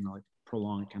might like, you know, like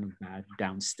prolonged kind of bad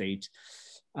down state.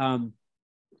 And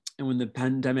when this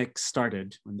pandemic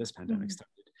started,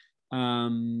 I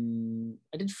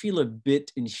did feel a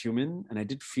bit inhuman, and I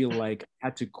did feel like I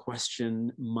had to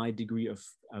question my degree of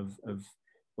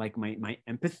like my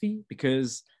empathy,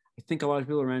 because I think a lot of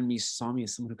people around me saw me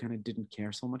as someone who kind of didn't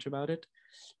care so much about it.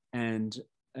 And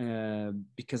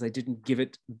because I didn't give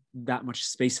it that much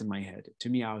space in my head. To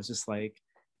me, I was just like,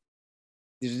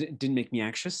 it didn't make me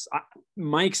anxious.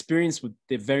 My experience with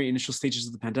the very initial stages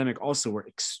of the pandemic also were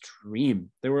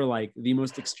extreme. They were like the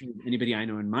most extreme of anybody I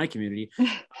know in my community.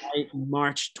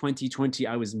 March 2020,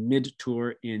 I was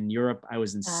mid-tour in Europe. I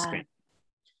was in Spain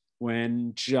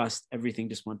when just everything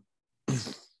just went.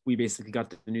 We basically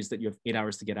got the news that you have 8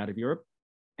 hours to get out of Europe.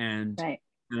 And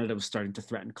Canada was starting to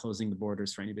threaten closing the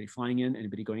borders for anybody flying in,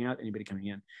 anybody going out, anybody coming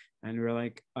in. And we were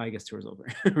like, oh, I guess tour's over.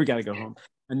 We got to go home.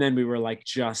 And then we were like,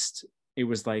 it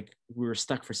was like we were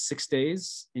stuck for 6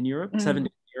 days in Europe, 7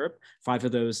 days in Europe, 5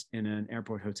 of those in an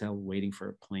airport hotel waiting for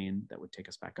a plane that would take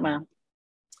us back home.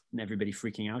 And everybody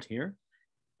freaking out here.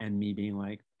 And me being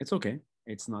like, it's okay.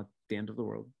 It's not the end of the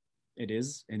world. It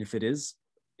is. And if it is,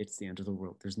 it's the end of the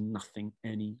world. There's nothing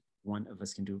any one of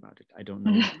us can do about it. I don't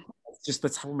know. It's just,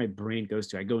 that's how my brain goes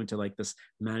to. I go into like this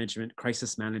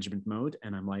crisis management mode.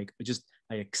 And I'm like,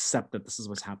 I accept that this is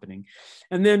what's happening.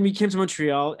 And then we came to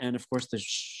Montreal, and of course the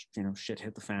shit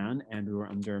hit the fan, and we were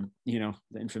under, the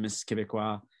infamous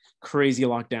Québécois crazy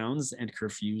lockdowns and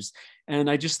curfews. And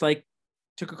I just like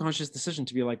took a conscious decision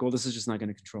to be like, well, this is just not going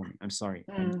to control me. I'm sorry.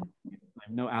 I'm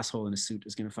no asshole in a suit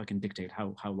is going to fucking dictate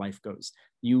how life goes.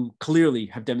 You clearly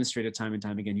have demonstrated time and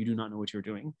time again, you do not know what you're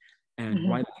doing. And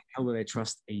why the hell would I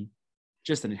trust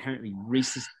just an inherently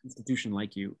racist institution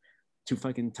like you to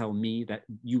fucking tell me that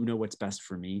you know what's best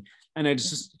for me? And I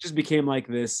just became like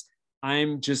this,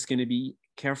 I'm just going to be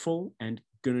careful and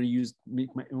going to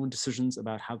make my own decisions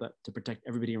about how to protect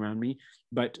everybody around me,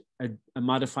 but I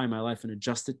modify my life and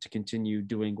adjust it to continue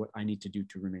doing what I need to do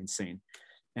to remain sane.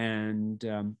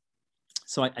 And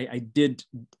so I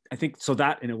think so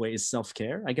that in a way is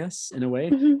self-care, I guess, in a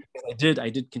way. I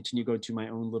did continue to go to my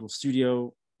own little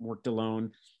studio, worked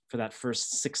alone for that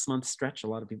first 6-month stretch. A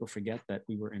lot of people forget that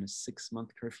we were in a 6-month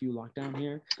curfew lockdown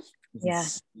here.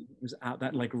 It was out,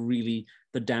 that like really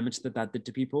the damage that did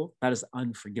to people, that is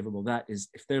unforgivable. That is,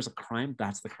 if there's a crime,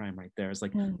 that's the crime right there. It's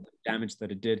like the damage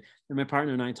that it did. And my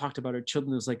partner and I talked about our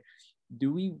children. It was like,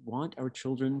 do we want our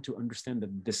children to understand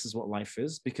that this is what life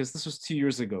is? Because this was 2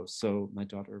 years ago. So my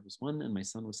daughter was 1 and my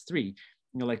son was 3.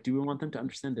 Like, do we want them to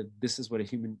understand that this is what a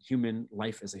human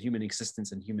life is, a human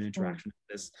existence and human interaction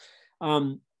is?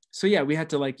 So yeah, we had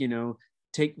to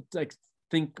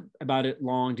think about it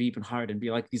long, deep, and hard, and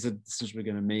be like, these are the decisions we're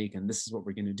going to make, and this is what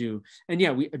we're going to do. And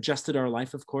yeah, we adjusted our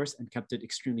life, of course, and kept it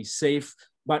extremely safe,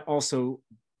 but also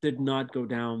did not go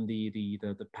down the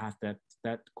path that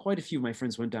quite a few of my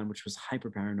friends went down, which was hyper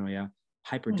paranoia,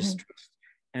 hyper distrust.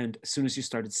 And as soon as you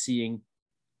started seeing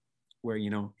where,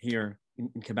 here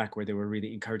in Quebec, where they were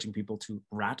really encouraging people to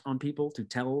rat on people, to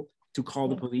call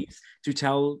the police, to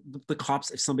tell the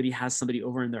cops if somebody has somebody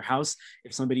over in their house,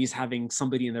 if somebody's having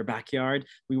somebody in their backyard.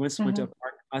 We went to a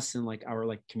park, us and like our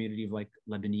community of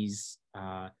Lebanese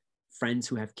friends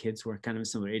who have kids who are kind of a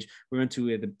similar age. We went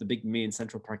to the big main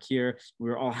central park here. We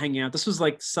were all hanging out. This was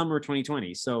like summer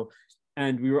 2020. So,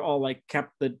 and we were all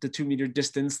kept the 2 meter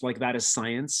distance, like that is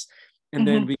science. And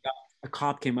then a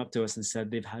cop came up to us and said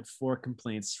they've had 4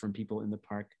 complaints from people in the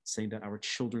park saying that our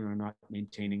children are not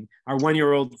maintaining, our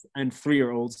 1-year-olds and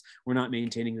 3-year-olds were not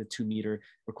maintaining the 2 meter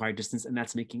required distance, and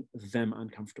that's making them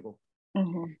uncomfortable.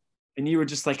 And you were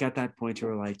just like, at that point, you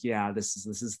were like, yeah, this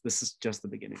is just the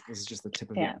beginning. This is just the tip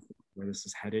of it, where this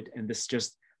is headed. And this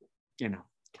just, to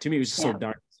me, it was just so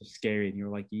dark, so scary. And you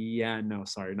were like, yeah, no,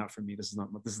 sorry, not for me. This is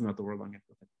not the world I'm going to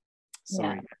live in.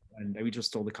 Sorry. And we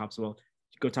just told the cops, well,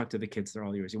 go talk to the kids. They're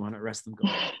all yours. You want to arrest them?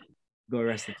 Go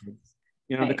arrest the kids.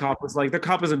 The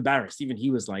cop was embarrassed. Even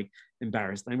he was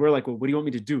embarrassed. And we're like, well, what do you want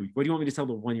me to do? What do you want me to tell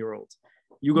the 1-year-old?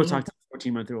 You go talk to the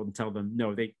 14-month-old and tell them,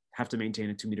 no, they have to maintain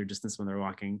a 2 meter distance when they're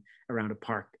walking around a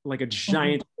park, like a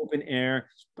giant open air.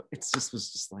 But it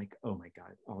was just like, oh my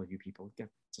God, all of you people get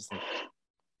just like,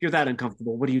 you're that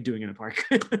uncomfortable. What are you doing in a park?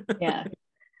 Yeah,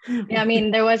 I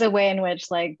mean, there was a way in which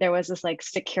there was this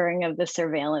securing of the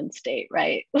surveillance state,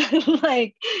 right?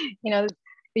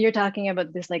 You're talking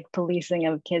about this policing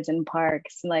of kids in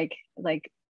parks,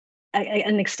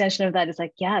 an extension of that is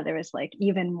there was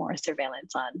even more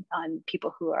surveillance on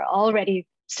people who are already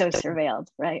so surveilled,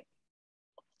 right?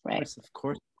 Of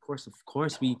course,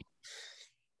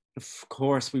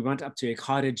 we went up to a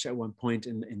cottage at one point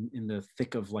in the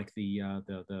thick of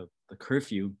the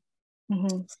curfew,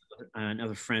 and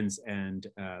other friends, and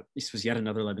this was yet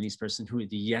another Lebanese person who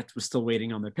was still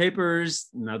waiting on their papers.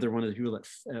 Another one of the people that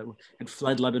had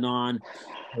fled Lebanon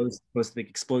post the big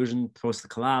explosion, post the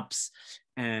collapse,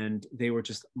 and they were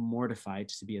just mortified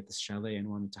to be at this chalet and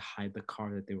wanted to hide the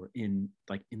car that they were in,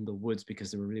 like in the woods,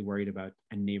 because they were really worried about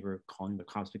a neighbor calling the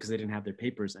cops because they didn't have their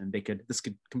papers, and this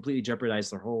could completely jeopardize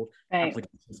their whole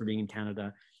application for being in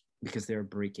Canada, because they're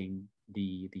breaking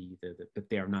but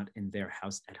they are not in their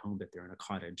house at home, that they're in a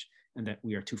cottage, and that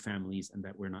we are two families, and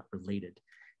that we're not related,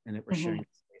 and that we're sharing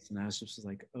space. And I was just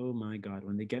like, oh my God,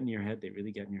 when they get in your head, they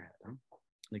really get in your head, huh?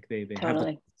 Like they have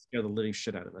to scare the living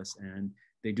shit out of us, and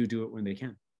they do it when they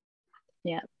can.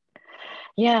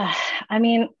 Yeah. I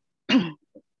mean,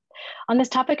 on this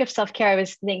topic of self-care, I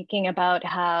was thinking about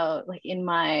how, like, in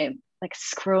my like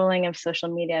scrolling of social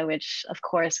media, which of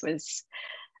course was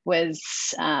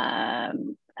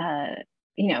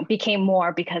became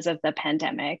more because of the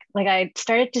pandemic. Like, I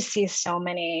started to see so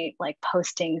many like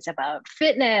postings about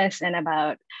fitness and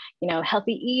about,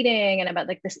 healthy eating, and about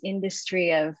like this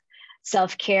industry of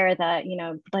self-care that,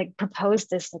 like proposed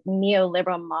this like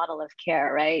neoliberal model of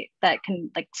care, right? That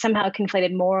can like somehow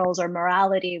conflated morals or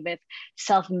morality with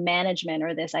self-management,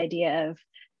 or this idea of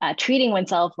treating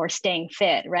oneself or staying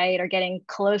fit, right? Or getting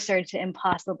closer to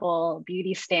impossible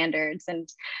beauty standards. And,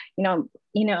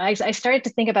 I started to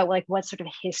think about like what sort of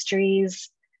histories,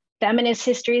 feminist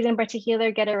histories in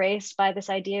particular, get erased by this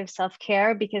idea of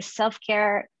self-care, because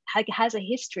self-care has a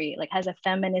history, like has a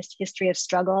feminist history of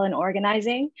struggle and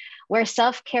organizing, where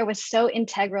self-care was so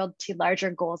integral to larger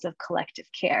goals of collective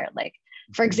care. Like,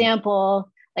 for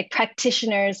example, like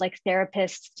practitioners, like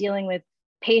therapists dealing with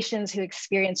patients who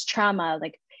experience trauma,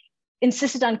 like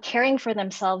insisted on caring for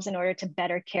themselves in order to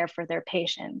better care for their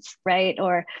patients, right?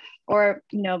 Or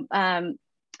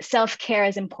self-care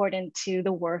is important to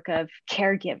the work of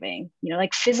caregiving.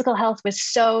 Like physical health was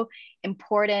so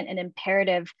important and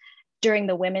imperative during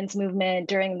the women's movement,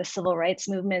 during the civil rights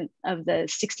movement of the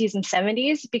 60s and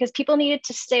 70s, because people needed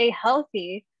to stay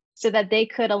healthy so that they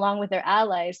could, along with their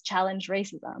allies, challenge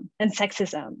racism and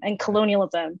sexism and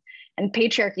colonialism and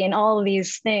patriarchy and all of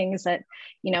these things that,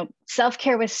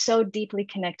 self-care was so deeply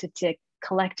connected to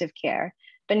collective care.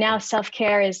 But now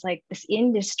self-care is like this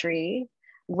industry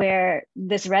where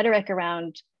this rhetoric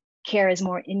around care is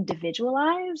more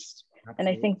individualized. Absolutely. And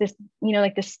I think this,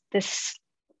 like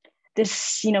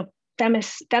this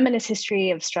feminist history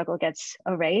of struggle gets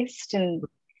erased and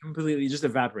completely just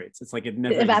evaporates. It's like it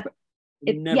never.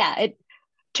 It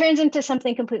turns into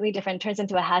something completely different, turns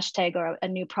into a hashtag or a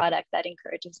new product that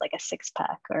encourages like a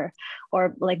six-pack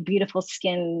or like beautiful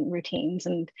skin routines.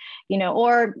 And,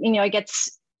 it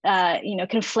gets,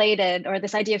 conflated, or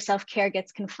this idea of self-care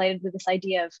gets conflated with this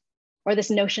idea of, or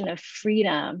this notion of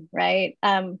freedom, right?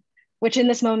 Which in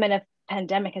this moment of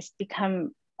pandemic has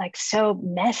become like so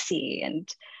messy, and,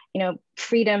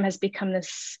 freedom has become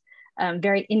this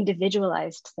very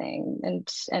individualized thing, and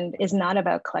is not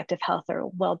about collective health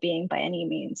or well-being by any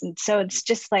means. And so it's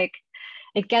just like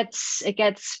it gets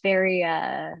very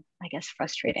I guess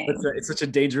frustrating. It's such a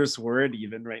dangerous word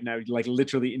even right now, like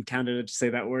literally in Canada, to say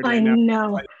that word right I now.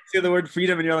 know. Like, you say the word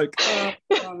freedom and you're like,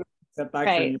 step back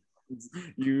right. from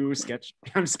you sketch.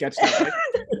 I'm sketched out. Right?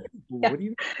 What do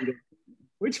you freedom?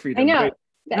 Which freedom? I know.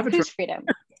 Wait, whose freedom?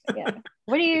 Yeah.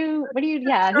 What do you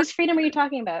whose freedom are you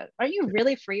talking about? Are you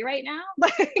really free right now?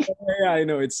 Yeah, I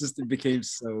know. It's just, it became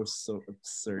so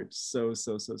absurd. So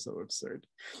absurd.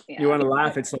 Yeah. You want to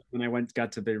laugh. It's like when I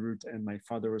got to Beirut and my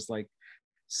father was like,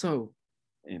 so,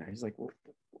 he's like, well,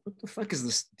 what the fuck is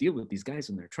this deal with these guys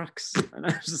in their trucks? And I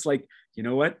was just like, you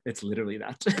know what? It's literally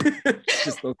that. It's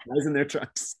just those guys in their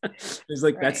trucks. He's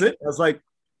like, that's it? I was like,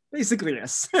 basically,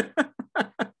 yes.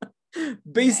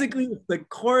 Basically, the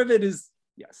core of it is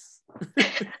yes.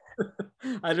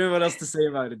 I don't know what else to say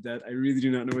about it, Dad. I really do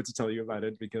not know what to tell you about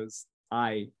it, because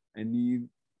neither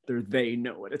they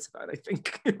know what it's about, I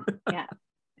think. Yeah,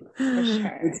 for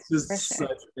sure. It's just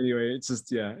anyway, it's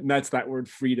just, yeah. And that's that word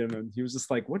freedom. And he was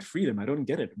just like, what freedom? I don't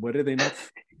get it. What are they not?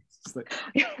 It's like,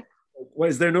 what,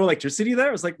 is there no electricity there?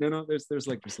 I was like, no, there's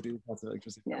electricity. Lots of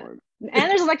electricity. Yeah.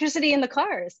 And there's electricity in the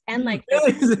cars. And like,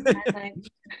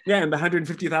 yeah, and the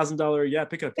 $150,000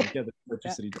 pickup truck. Yeah, the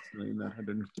electricity in that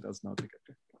 $150,000 pickup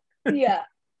truck. Yeah.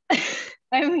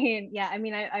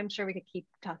 I'm sure we could keep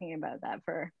talking about that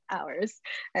for hours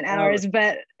and hours,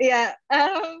 but yeah.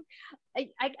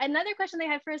 Another question they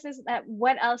have for us is that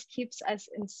what else keeps us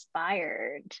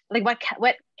inspired? Like what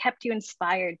kept you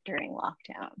inspired during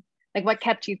lockdown? Like what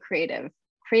kept you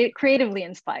creatively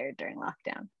inspired during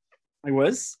lockdown? I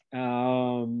was.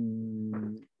 Well,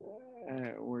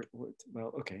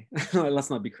 okay. Let's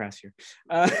not be crass here.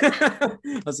 I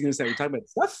was going to say, we're talking about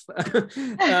stuff.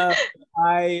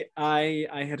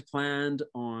 I had planned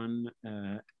on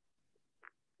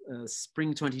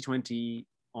spring 2020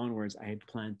 onwards, I had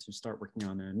planned to start working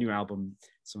on a new album.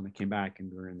 So when I came back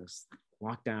and we were in this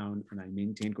lockdown and I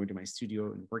maintained going to my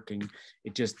studio and working,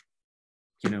 it just,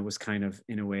 was kind of,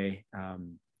 in a way,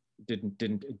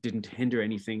 didn't hinder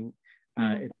anything.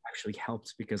 It actually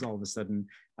helped, because all of a sudden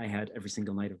I had every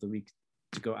single night of the week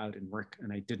to go out and work,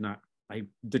 and I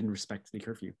didn't respect the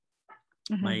curfew.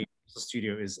 My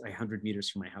studio is 100 meters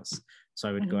from my house, so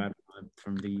I would go out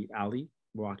from the alley,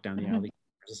 walk down the alley,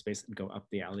 space, and go up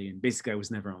the alley, and basically I was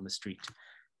never on the street.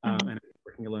 And I was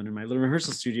working alone in my little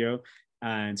rehearsal studio.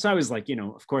 And so I was like,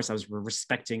 of course I was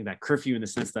respecting that curfew in the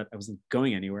sense that I wasn't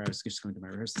going anywhere. I was just going to my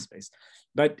rehearsal space.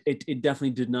 But it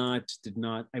definitely did not,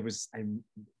 I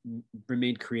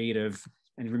remained creative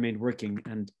and remained working.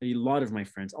 And a lot of my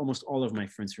friends, almost all of my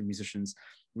friends who are musicians,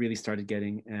 really started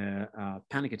getting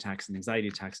panic attacks and anxiety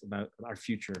attacks about our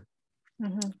future. I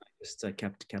just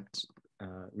kept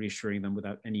reassuring them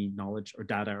without any knowledge or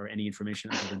data or any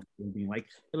information, other than being like,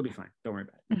 it'll be fine, don't worry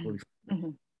about it, we'll be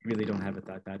fine. Really don't have it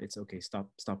that bad. It's okay. Stop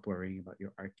worrying about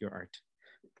your art.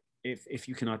 If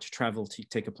you cannot travel, to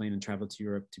take a plane and travel to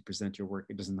Europe to present your work,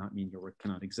 it does not mean your work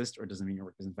cannot exist, or doesn't mean your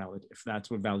work isn't valid. If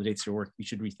that's what validates your work, you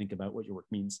should rethink about what your work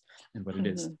means and what it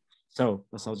is. So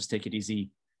let's all just take it easy.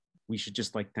 We should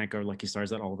just thank our lucky stars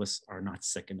that all of us are not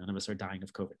sick and none of us are dying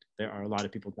of COVID. There are a lot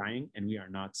of people dying and we are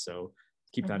not. So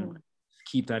keep that in mind.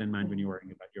 Keep that in mind when you're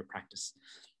worrying about your practice,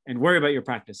 and worry about your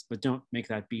practice, but don't make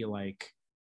that be like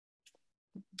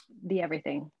the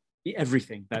everything.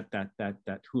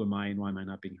 That who am I and why am I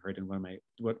not being heard, and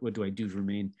what do I do to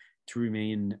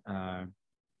remain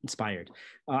inspired?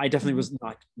 I definitely was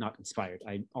not inspired.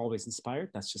 I'm always inspired.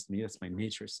 That's just me. That's my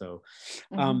nature. So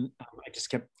I just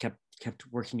kept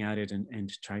working at it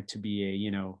and tried to be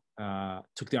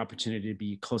took the opportunity to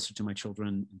be closer to my children,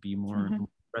 and be more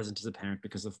present as a parent,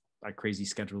 because of our crazy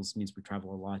schedules means we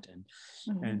travel a lot,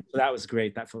 and so that was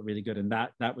great. That felt really good, and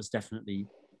that was definitely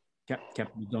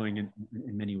kept me going in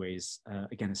many ways.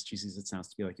 Again, as cheesy as it sounds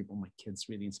to be like, well, my kids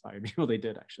really inspired me. Well, they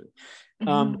did actually.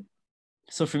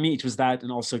 So for me, it was that,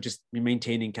 and also just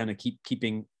maintaining, kind of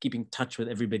keeping touch with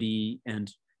everybody, and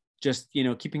just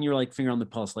keeping your finger on the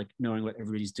pulse, knowing what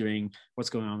everybody's doing, what's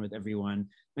going on with everyone,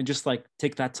 and just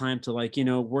take that time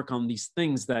to work on these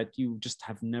things that you just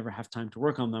never have time to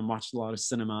work on them. Watched a lot of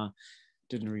cinema.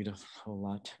 Didn't read a whole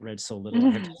lot, read so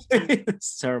little.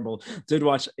 It's terrible. Did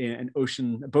watch a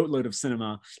boatload of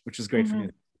cinema, which was great for me.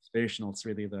 Inspirational. It's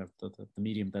really the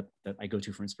medium that I go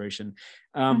to for inspiration.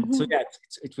 So yeah,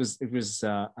 it was.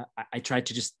 I tried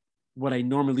to just, what I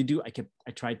normally do.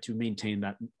 I tried to maintain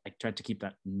that. I tried to keep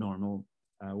that normal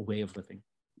way of living.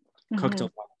 Cooked a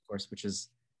lot, of course, which is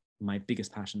my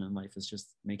biggest passion in life, is just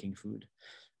making food.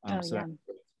 That's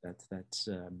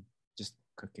just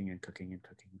cooking and cooking and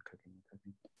cooking and cooking and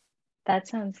cooking. That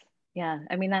sounds,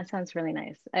 that sounds really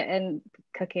nice. And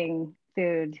cooking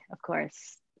food, of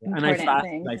course. And I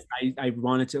fasted. I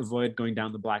wanted to avoid going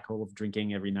down the black hole of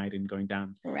drinking every night and going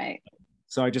down. Right.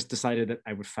 So I just decided that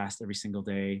I would fast every single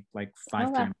day,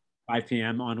 5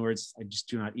 p.m. onwards. I just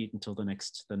do not eat until the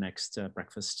next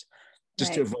breakfast,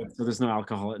 just to avoid. So there's no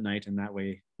alcohol at night, and that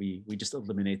way we just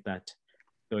eliminate that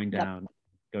going down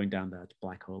that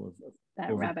black hole of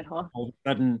that rabbit hole. All of a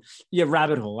sudden,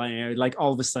 rabbit hole.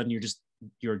 All of a sudden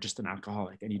you're just an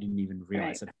alcoholic, and you didn't even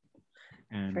realize it.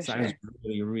 And so I was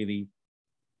really, really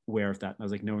aware of that. And I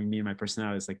was knowing me and my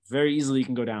personality, it's very easily you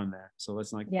can go down there. So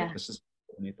let's just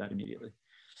eliminate that immediately.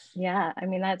 Yeah,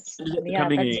 that's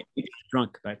becoming a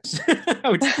drunk, but I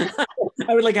would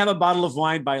have a bottle of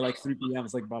wine by 3 p.m.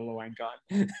 It's bottle of wine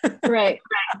gone. right.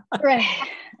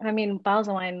 Bottles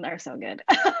of wine are so good.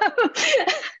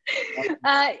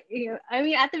 At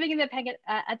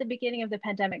the beginning of the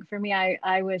pandemic, for me,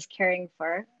 I was caring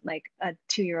for a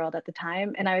 2-year-old at the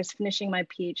time, and I was finishing my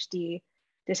PhD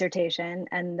dissertation,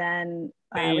 and then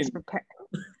I was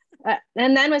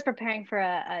preparing for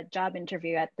a job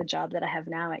interview at the job that I have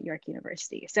now at York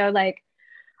University. So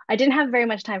I didn't have very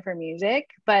much time for music,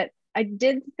 but I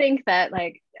did think that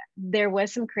there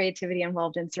was some creativity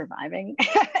involved in surviving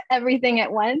everything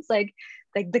at once, like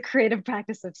the creative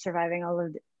practice of surviving all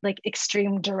of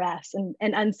extreme duress and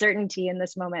uncertainty in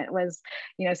this moment was,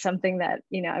 something that,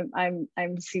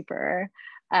 I'm super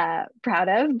proud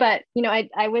of. But,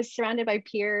 I was surrounded by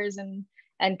peers and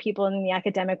people in the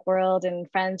academic world, and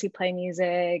friends who play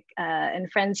music, and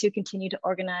friends who continue to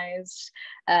organize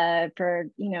for,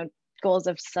 goals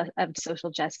of social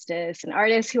justice, and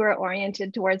artists who are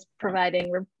oriented towards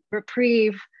providing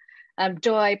reprieve,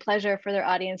 joy, pleasure for their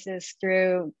audiences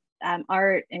through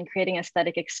art and creating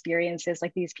aesthetic experiences.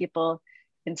 These people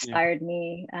inspired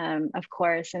me, of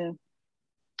course. And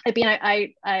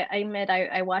I admit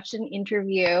I watched an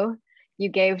interview you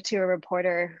gave to a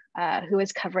reporter who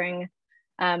was covering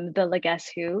the La Guess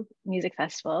Who music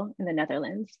festival in the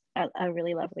Netherlands, a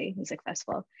really lovely music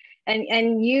festival.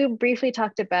 And you briefly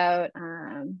talked about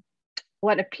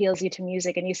what appeals you to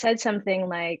music. And you said something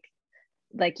like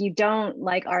you don't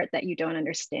like art that you don't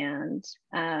understand.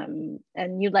 And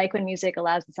you like when music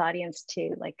allows its audience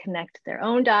to like connect their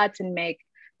own dots and make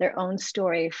their own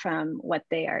story from what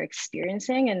they are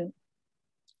experiencing.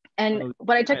 And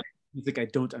what I took, music I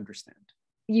don't understand.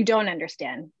 You don't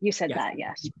understand. You said Yes, that,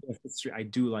 yes. Yes, that's true. I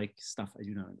do like stuff I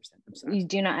do not understand. I'm sorry. You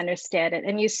do not understand it.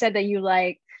 And you said that you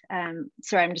like,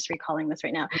 sorry, I'm just recalling this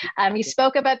right now. You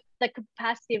spoke about the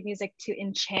capacity of music to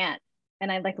enchant.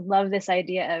 And I like love this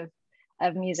idea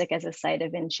of music as a site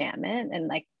of enchantment and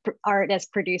like art as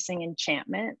producing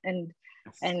enchantment. And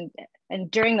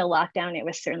during the lockdown, it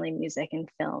was certainly music and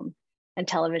film and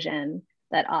television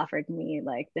that offered me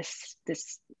like this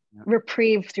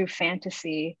reprieve through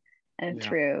fantasy and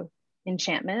through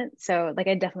enchantment. So like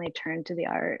I definitely turned to the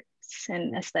arts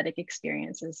and aesthetic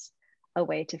experience as a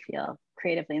way to feel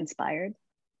creatively inspired.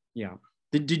 Yeah.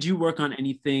 Did you work on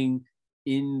anything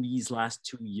in these last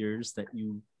 2 years that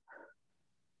you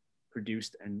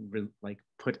produced and like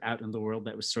put out in the world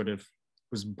that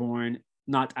was born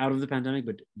not out of the pandemic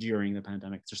but during the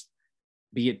pandemic, just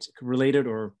be it related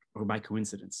or by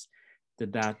coincidence?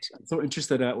 I'm so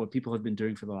interested at what people have been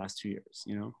doing for the last 2 years,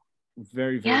 you know?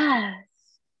 Very yeah.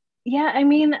 I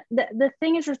mean, the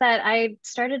thing is that I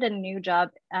started a new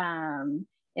job in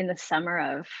the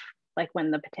summer of like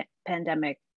when the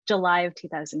pandemic, July of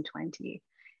 2020,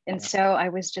 and so I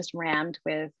was just rammed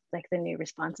with like the new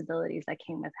responsibilities that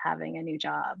came with having a new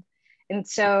job. And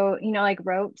so, you know, like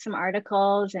wrote some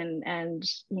articles and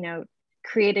you know,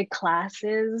 created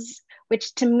classes,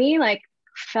 which to me like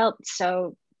felt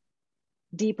so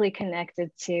deeply connected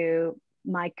to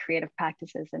my creative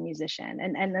practice as a musician.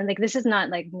 And then like this is not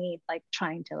like me like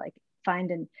trying to like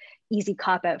find an easy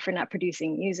cop out for not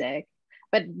producing music,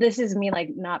 but this is me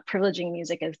like not privileging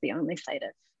music as the only site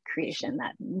of creation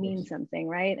that means something,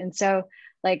 right? And so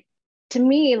like to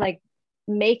me, like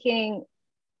making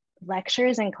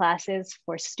lectures and classes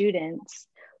for students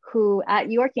who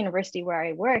at York University where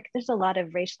I work, there's a lot of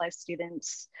racialized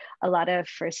students, a lot of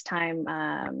first time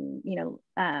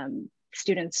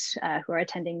students who are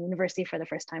attending university for the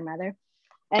first time rather.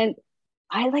 And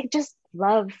I like just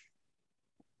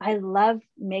I love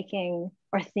making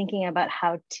or thinking about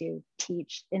how to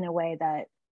teach in a way that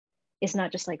is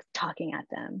not just like talking at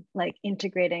them, like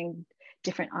integrating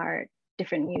different art,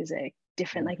 different music,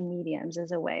 different like mediums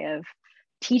as a way of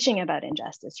teaching about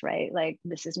injustice, right? Like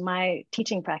this is my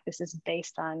teaching practice is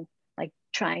based on like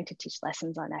trying to teach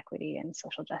lessons on equity and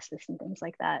social justice and things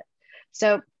like that.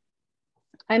 So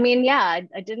I mean, yeah,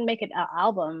 I didn't make an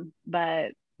album,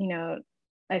 but you know,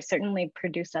 I certainly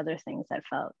produced other things that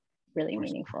felt really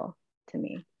meaningful to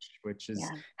me. Which is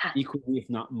equally, if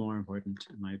not more important,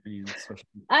 in my opinion.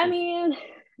 I mean,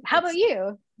 how about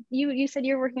you? You said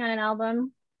you're working on an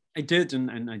album. I did,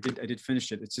 and I did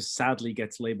finish it. It just sadly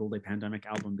gets labeled a pandemic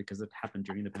album because it happened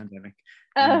during the pandemic.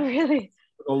 Oh, really?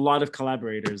 A lot of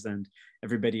collaborators, and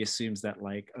everybody assumes that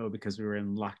like, oh, because we were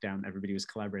in lockdown, everybody was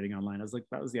collaborating online. I was like,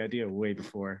 that was the idea way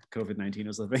before COVID-19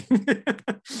 was a thing.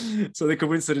 So the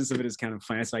coincidence of it is kind of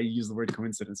funny. That's why I use the word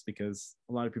coincidence, because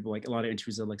a lot of people, like a lot of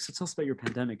interviews are like, so tell us about your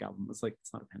pandemic album. It's like,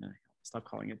 it's not a pandemic album. Stop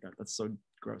calling it that. That's so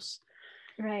gross.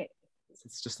 Right.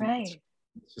 It's just right.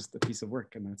 It's just a piece of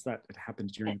work, and that's that. It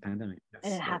happened during the pandemic. Yes,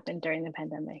 and it happened during the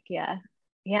pandemic. Yeah.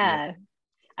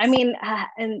 I mean,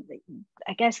 and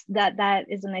I guess that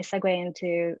is a nice segue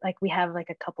into like, we have like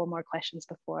a couple more questions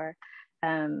before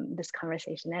this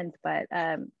conversation ends, but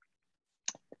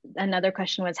another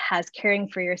question was, has caring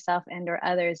for yourself and or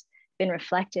others been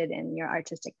reflected in your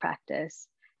artistic practice?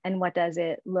 And what does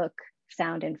it look,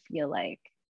 sound, and feel like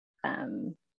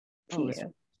to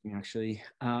you? Actually,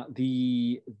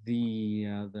 the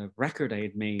record I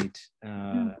had made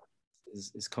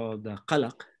is called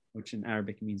Qalaq, which in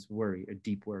Arabic means worry, a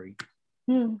deep worry.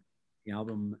 The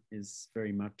album is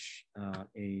very much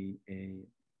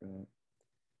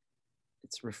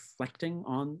it's reflecting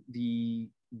on the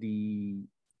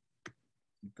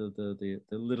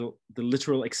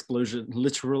literal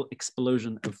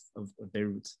explosion of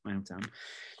Beirut, my hometown.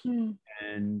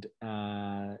 And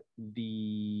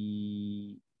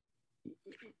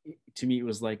to me it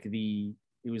was like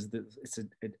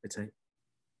it's a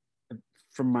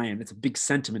from my end, it's a big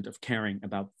sentiment of caring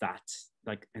about that,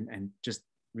 like, and just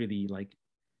really like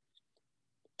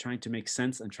trying to make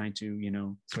sense and trying to, you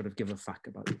know, sort of give a fuck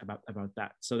about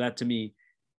that. So that to me,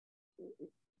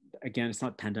 again, it's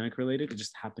not pandemic related. It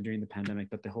just happened during the pandemic,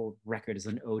 but the whole record is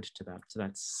an ode to that. So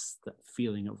that's the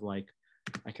feeling of like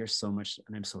I care so much,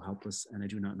 and I'm so helpless, and I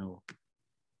do not know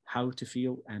how to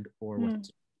feel and or what to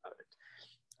do about it,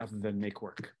 other than make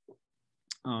work.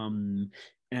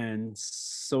 And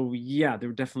so yeah, there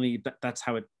were definitely that's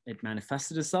how it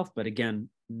manifested itself. But again,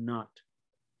 not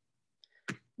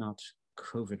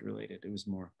COVID related. It was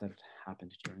more that it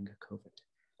happened during COVID.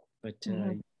 But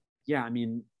yeah, I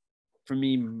mean, for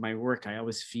me, my work, I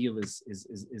always feel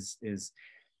is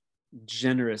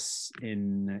generous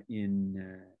in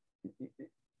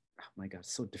oh my God,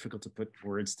 it's so difficult to put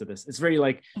words to this. It's very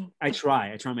like, I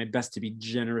try my best to be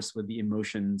generous with the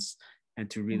emotions and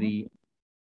to really,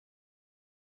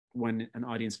 when an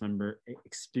audience member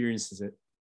experiences it,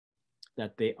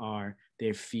 that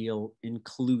they feel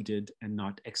included and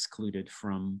not excluded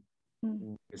from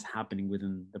what is happening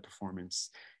within the performance.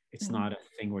 It's not a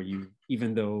thing where you,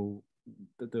 even though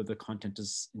the content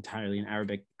is entirely in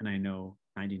Arabic, and I know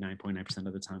 99.9%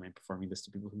 of the time I'm performing this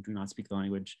to people who do not speak the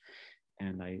language,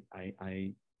 and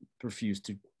I refuse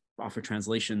to offer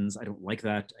translations. I don't like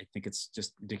that. I think it's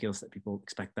just ridiculous that people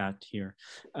expect that here.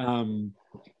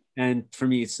 And for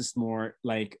me, it's just more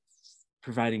like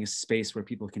providing a space where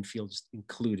people can feel just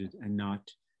included and not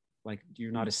like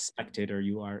you're not a spectator,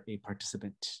 you are a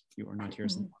participant. You are not here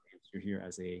as an audience. You're here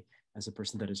as a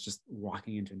person that is just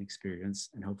walking into an experience,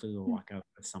 and hopefully you'll walk out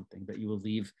with something, but you will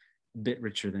leave a bit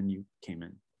richer than you came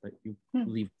in, but you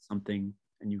leave something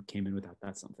and you came in without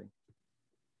that something.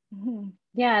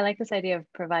 Yeah, I like this idea of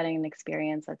providing an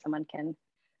experience that someone can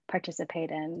participate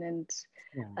in, and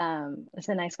it's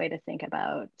a nice way to think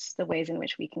about the ways in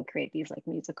which we can create these like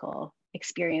musical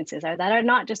experiences that are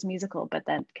not just musical, but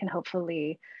that can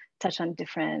hopefully touch on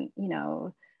different, you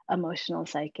know, emotional,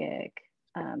 psychic,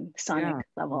 sonic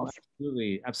levels.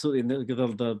 Absolutely. And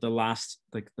the last,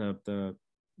 like the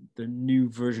new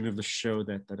version of the show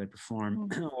that I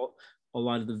perform, a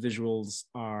lot of the visuals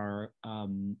are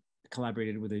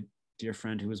collaborated with a dear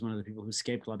friend who was one of the people who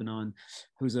escaped Lebanon,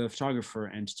 who's a photographer,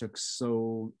 and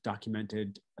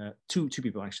documented two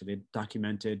people actually. They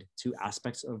documented two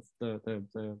aspects of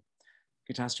the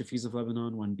catastrophes of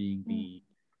Lebanon, one being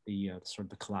the sort of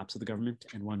the collapse of the government,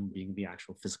 and one being the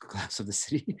actual physical collapse of the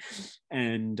city.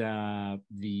 And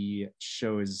the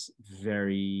show is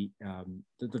very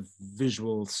the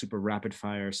visual, super rapid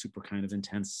fire, super kind of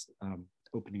intense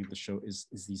opening of the show is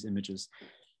these images.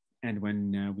 And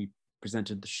when we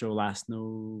presented the show last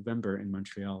November in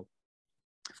Montreal,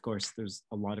 of course, there's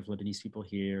a lot of Lebanese people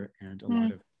here, and a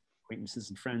lot of acquaintances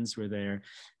and friends were there,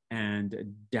 and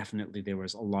definitely there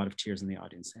was a lot of tears in the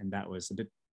audience, and that was a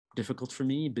bit difficult for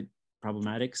me, a bit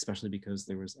problematic, especially because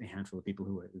there was a handful of people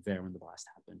who were there when the blast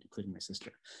happened, including my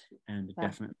sister, and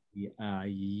definitely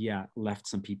left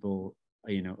some people,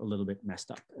 you know, a little bit messed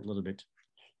up, a little bit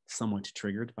somewhat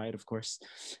triggered by it, of course.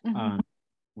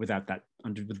 Without that,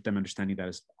 with them understanding that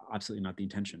is absolutely not the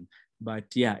intention. But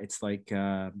yeah, it's like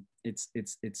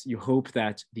it's you hope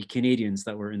that the Canadians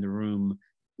that were in the room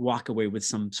walk away with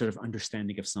some sort of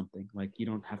understanding of something. Like, you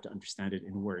don't have to understand it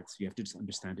in words, you have to just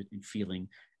understand it in feeling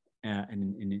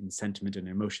and in sentiment and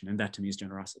emotion. And that to me is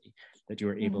generosity, that you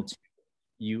are able to,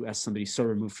 you as somebody so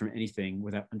removed from anything,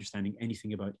 without understanding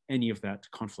anything about any of that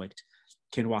conflict,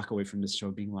 can walk away from this show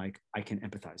being like, I can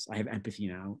empathize. I have empathy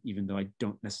now, even though I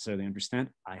don't necessarily understand.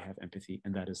 I have empathy,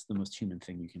 and that is the most human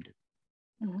thing you can do.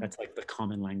 That's like the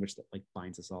common language that like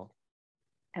binds us all.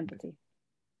 Empathy.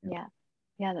 Yeah,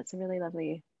 that's a really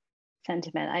lovely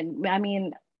sentiment. I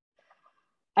mean,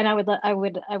 and I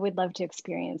would love to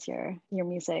experience your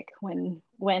music when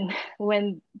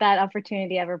that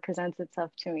opportunity ever presents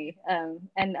itself to me.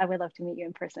 And I would love to meet you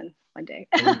in person one day.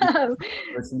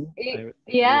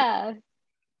 Yeah.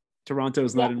 Toronto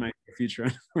is not in my future,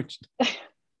 unfortunately.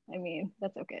 I mean,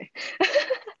 that's okay.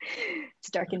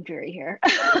 It's dark and dreary here.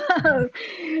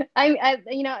 I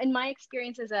you know, in my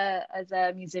experience as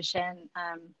a musician,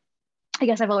 I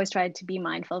guess I've always tried to be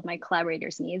mindful of my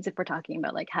collaborators' needs if we're talking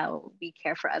about like how we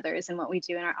care for others and what we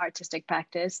do in our artistic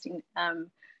practice.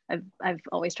 I've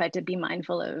always tried to be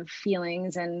mindful of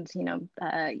feelings and, you know,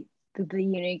 the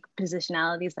unique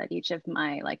positionalities that each of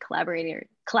my like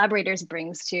collaborators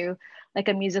brings to like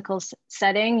a musical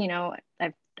setting. You know,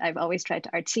 I've always tried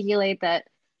to articulate that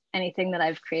anything that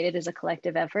I've created is a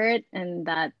collective effort, and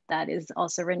that is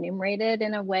also remunerated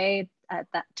in a way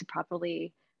that to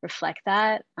properly reflect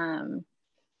that.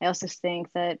 I also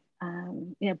think that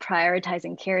you know,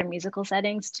 prioritizing care in musical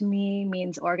settings to me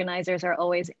means organizers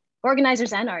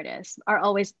and artists are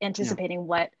always anticipating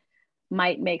what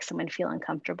might make someone feel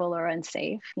uncomfortable or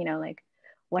unsafe. You know, like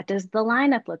what does the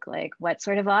lineup look like? What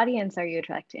sort of audience are you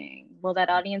attracting? Will that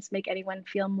audience make anyone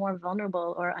feel more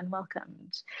vulnerable or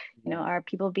unwelcomed? You know, are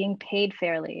people being paid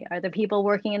fairly? Are the people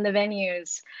working in the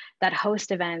venues that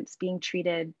host events being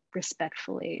treated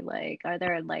respectfully? Like, are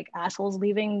there like assholes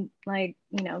leaving like,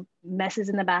 you know, messes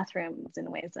in the bathrooms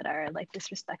in ways that are like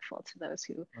disrespectful to those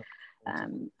who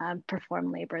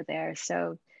perform labor there?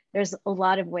 So there's a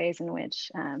lot of ways in which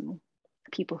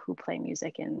people who play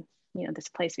music in, you know, this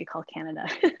place we call Canada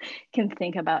can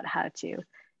think about how to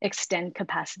extend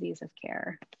capacities of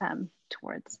care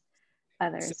towards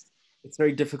others. It's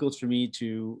very difficult for me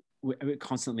to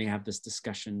constantly have this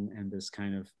discussion and this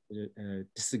kind of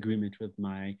disagreement with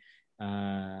my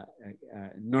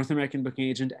North American booking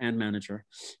agent and manager,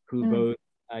 who both,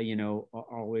 you know,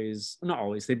 always, not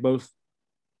always, they both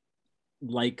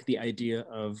like the idea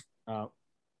of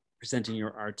presenting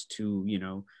your art to, you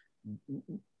know,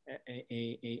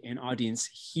 an audience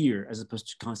here, as opposed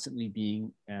to constantly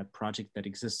being a project that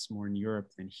exists more in Europe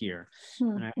than here.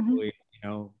 And I always, you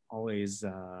know,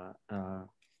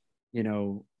 you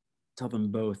know, tell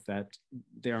them both that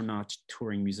they are not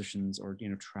touring musicians or, you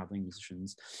know, traveling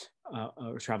musicians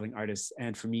or traveling artists.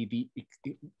 And for me,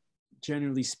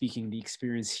 generally speaking, the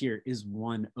experience here is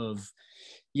one of,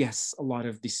 yes, a lot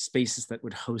of the spaces that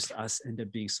would host us end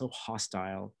up being so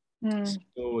hostile,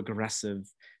 so aggressive,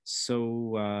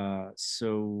 so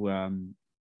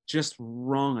just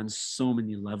wrong on so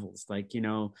many levels, like, you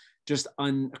know, just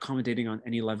unaccommodating on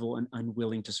any level and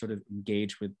unwilling to sort of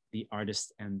engage with the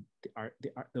artist and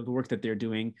the work that they're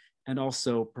doing, and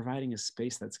also providing a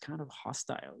space that's kind of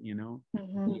hostile, you know.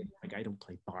 Like, I don't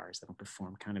play bars, I don't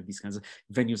perform, kind of these kinds of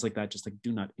venues like that just like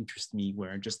do not interest me,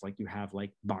 where just like you have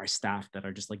like bar staff that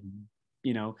are just like,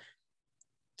 you know,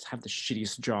 have the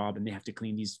shittiest job, and they have to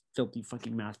clean these filthy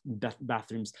fucking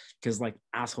bathrooms because like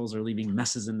assholes are leaving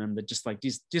messes in them, that just like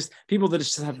these just people that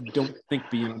just don't think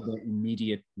beyond the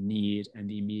immediate need and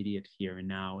the immediate here and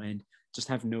now, and just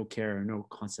have no care or no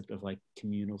concept of like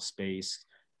communal space,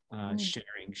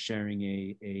 sharing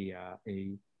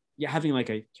having like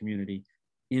a community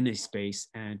in a space,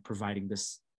 and providing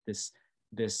this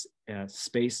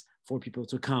space for people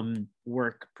to come,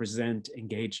 work, present,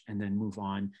 engage, and then move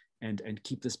on, and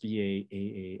keep this be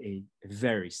a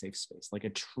very safe space, like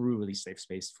a truly safe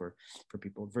space for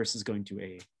people, versus going to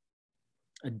a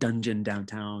dungeon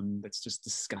downtown that's just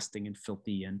disgusting and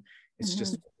filthy, and it's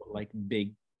just like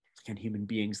big fucking human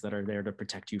beings that are there to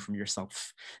protect you from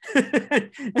yourself.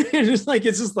 It's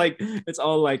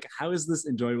all like, how is this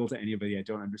enjoyable to anybody? I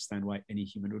don't understand why any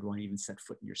human would want to even set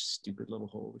foot in your stupid little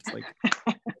hole. It's like,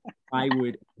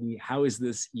 how is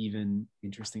this even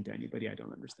interesting to anybody? I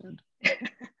don't understand.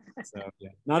 So yeah,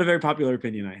 not a very popular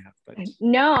opinion I have, but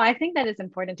no, I think that it's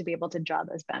important to be able to draw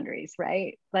those boundaries,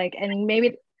 right? Like, and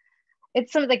maybe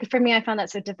it's something like, for me, I found that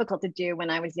so difficult to do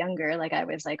when I was younger. Like, I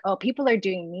was like, oh, people are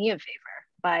doing me a favor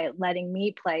by letting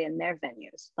me play in their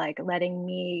venues, like letting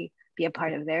me be a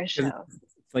part of their show.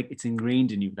 It's like, it's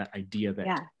ingrained in you, that idea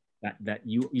that that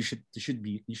you should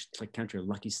like count your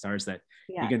lucky stars that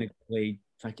you're gonna play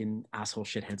fucking asshole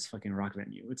shitheads fucking rock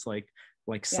venue. It's like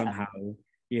somehow,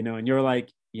 you know, and you're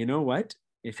like, you know what?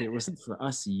 If it wasn't for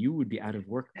us, you would be out of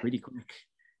work pretty quick.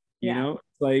 You know,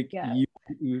 like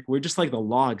we're just like the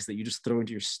logs that you just throw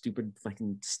into your stupid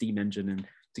fucking steam engine and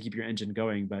to keep your engine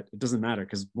going. But it doesn't matter,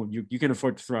 because you can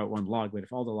afford to throw out one log. But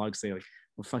if all the logs say like,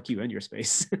 well, fuck you and your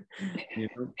space, you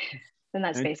know, then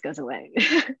that space goes away.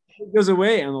 It goes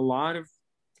away, and a lot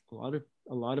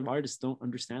of artists don't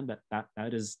understand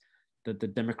that is the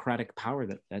democratic power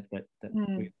that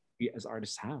we as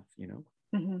artists have, you know.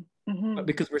 But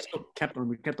because we're kept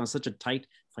on such a tight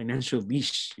financial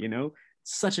leash, you know,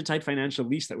 such a tight financial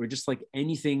leash, that we're just like,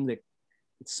 anything that,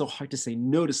 it's so hard to say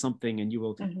no to something, and you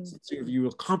will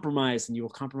compromise, and you will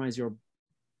compromise your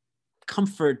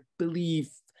comfort, belief,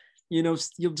 you know,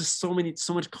 you'll just so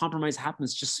much compromise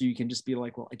happens just so you can just be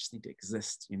like, well, I just need to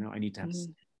exist, you know, I need to have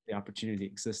the opportunity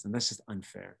to exist, and that's just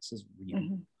unfair. This is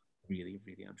really really,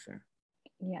 really unfair.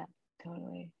 Yeah,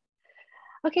 totally.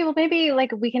 Okay, well, maybe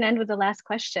like we can end with the last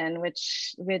question,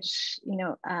 which you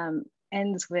know,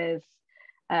 ends with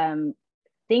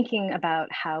thinking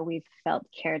about how we've felt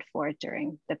cared for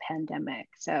during the pandemic.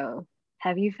 So,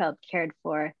 have you felt cared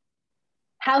for?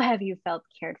 How have you felt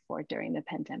cared for during the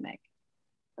pandemic?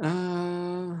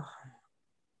 I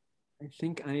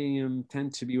think I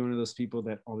tend to be one of those people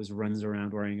that always runs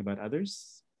around worrying about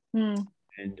others.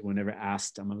 And whenever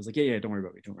asked, I'm always like, yeah, don't worry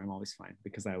about me. Don't worry, I'm always fine,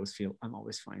 because I always feel I'm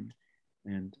always fine.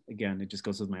 And again, it just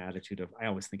goes with my attitude of, I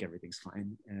always think everything's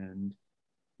fine. And,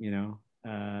 you know,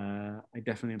 I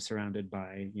definitely am surrounded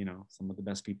by, you know, some of the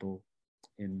best people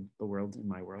in the world, in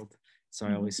my world. So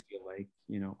I always feel like,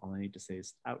 all I need to say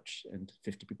is ouch, and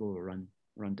 50 people will run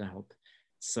to help.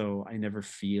 So I never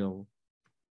feel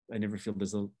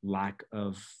there's a lack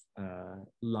of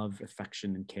love,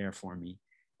 affection, and care for me.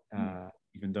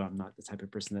 Even though I'm not the type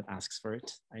of person that asks for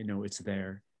it, I know it's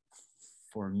there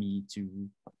for me to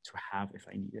have if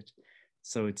I need it.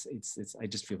 So it's I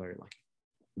just feel very lucky.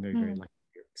 I'm very, very lucky.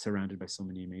 Surrounded by so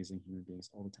many amazing human beings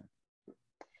all the time.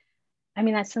 I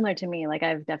mean, that's similar to me. Like,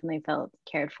 I've definitely felt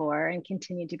cared for and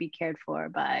continue to be cared for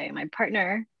by my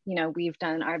partner. We've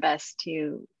done our best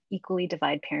to equally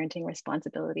divide parenting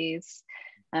responsibilities.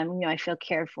 I feel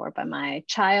cared for by my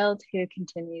child, who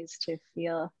continues to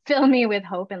fill me with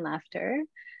hope and laughter.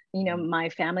 My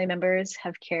family members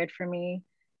have cared for me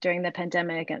during the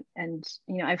pandemic, and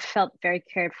I've felt very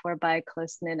cared for by a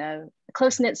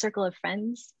close-knit circle of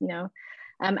friends.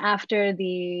 After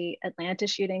the Atlanta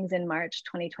shootings in March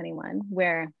 2021,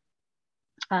 where,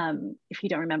 if you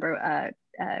don't remember,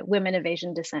 women of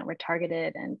Asian descent were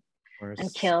targeted and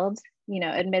killed,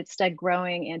 amidst a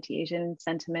growing anti-Asian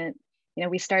sentiment.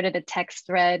 We started a text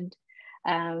thread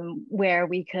where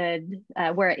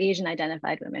Asian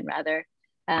identified women, rather,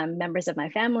 members of my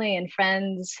family and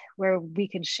friends, where we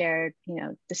could share,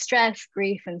 distress,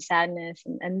 grief, and sadness.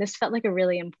 And this felt like a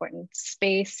really important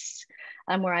space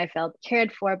where I felt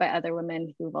cared for by other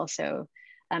women who've also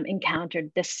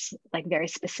encountered this like very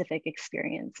specific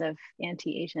experience of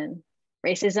anti-Asian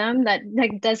racism that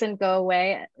doesn't go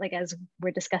away, like as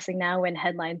we're discussing now, when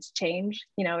headlines change.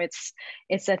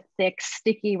 It's a thick,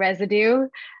 sticky residue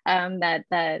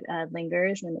that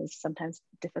lingers and is sometimes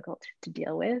difficult to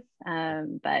deal with.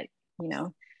 But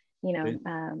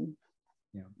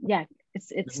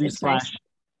it's nice.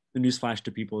 The newsflash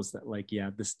to people is that, like, yeah,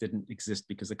 this didn't exist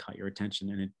because it caught your attention,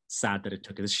 and it's sad that it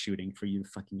took this shooting for you to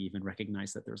fucking even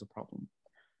recognize that there's a problem.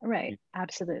 Right.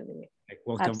 Absolutely. Like,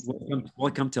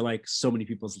 welcome to like so many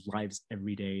people's lives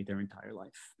every day, their entire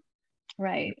life.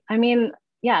 Right. I mean,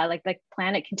 yeah, like the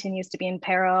planet continues to be in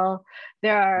peril.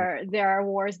 There are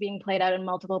wars being played out in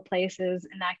multiple places,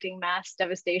 enacting mass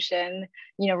devastation.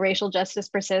 Racial justice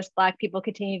persists. Black people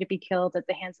continue to be killed at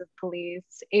the hands of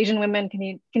police. Asian women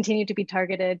continue to be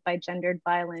targeted by gendered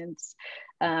violence.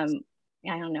 I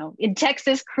don't know. In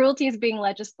Texas, cruelty is being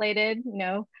legislated,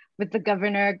 with the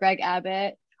governor, Greg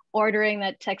Abbott, ordering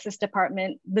that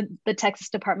the Texas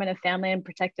Department of Family and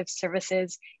Protective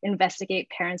Services investigate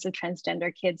parents of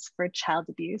transgender kids for child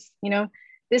abuse.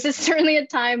 This is certainly a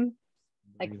time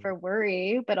like for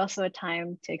worry, but also a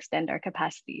time to extend our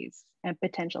capacities and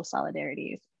potential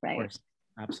solidarities, right? Of course.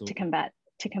 Absolutely.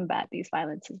 To combat these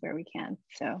violences where we can.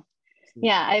 So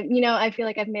yeah, I feel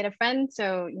like I've made a friend.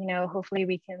 So, hopefully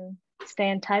we can stay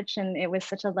in touch. And it was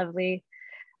such a lovely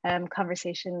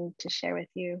conversation to share with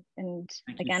you. And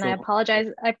again, I apologize.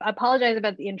 I apologize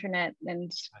about the internet,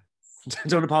 and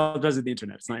don't apologize to the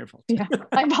internet. It's not your fault. Yeah,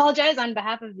 I apologize on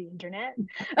behalf of the internet.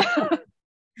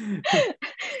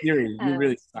 Yuri, you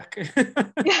really suck.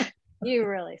 Yeah, you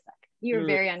really suck. You're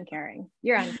very uncaring.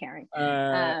 You're uncaring.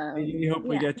 We hope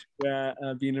we get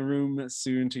to be in a room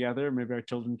soon together. Maybe our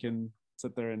children can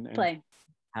sit there and play.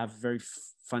 Have very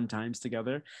fun times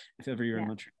together. If ever you're in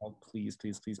Montreal, please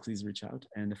reach out.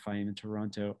 And if I'm in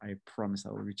Toronto, I promise I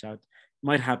will reach out.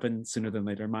 Might happen sooner than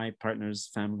later. My partner's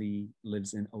family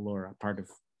lives in Elora. Part of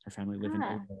her family live in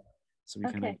Elora, so we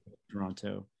can go to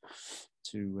Toronto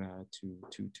to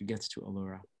get to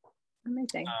Elora.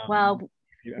 Amazing. Well,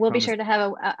 we'll be sure to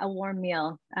have a warm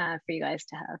meal for you guys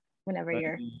to have whenever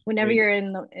you're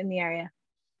in the area.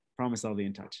 Promise I'll be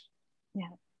in touch. Yeah.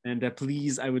 And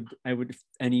please, I would, if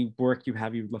any work you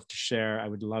have, you would love to share. I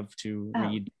would love to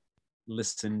read,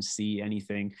 listen, see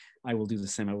anything. I will do the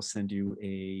same. I will send you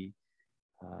a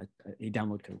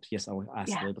download code. Yes, I will ask.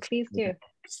 Yeah, please do.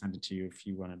 Send it to you if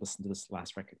you want to listen to this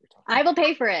last record we're talking. I will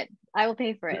pay for it.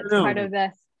 It's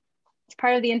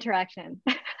part of the interaction.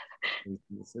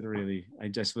 It really, I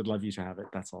just would love you to have it.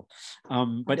 That's all.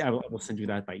 But I will send you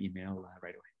that by email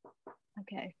right away.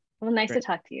 Okay. Well, nice to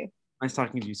talk to you. Nice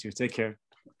talking to you too. Take care.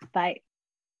 Bye.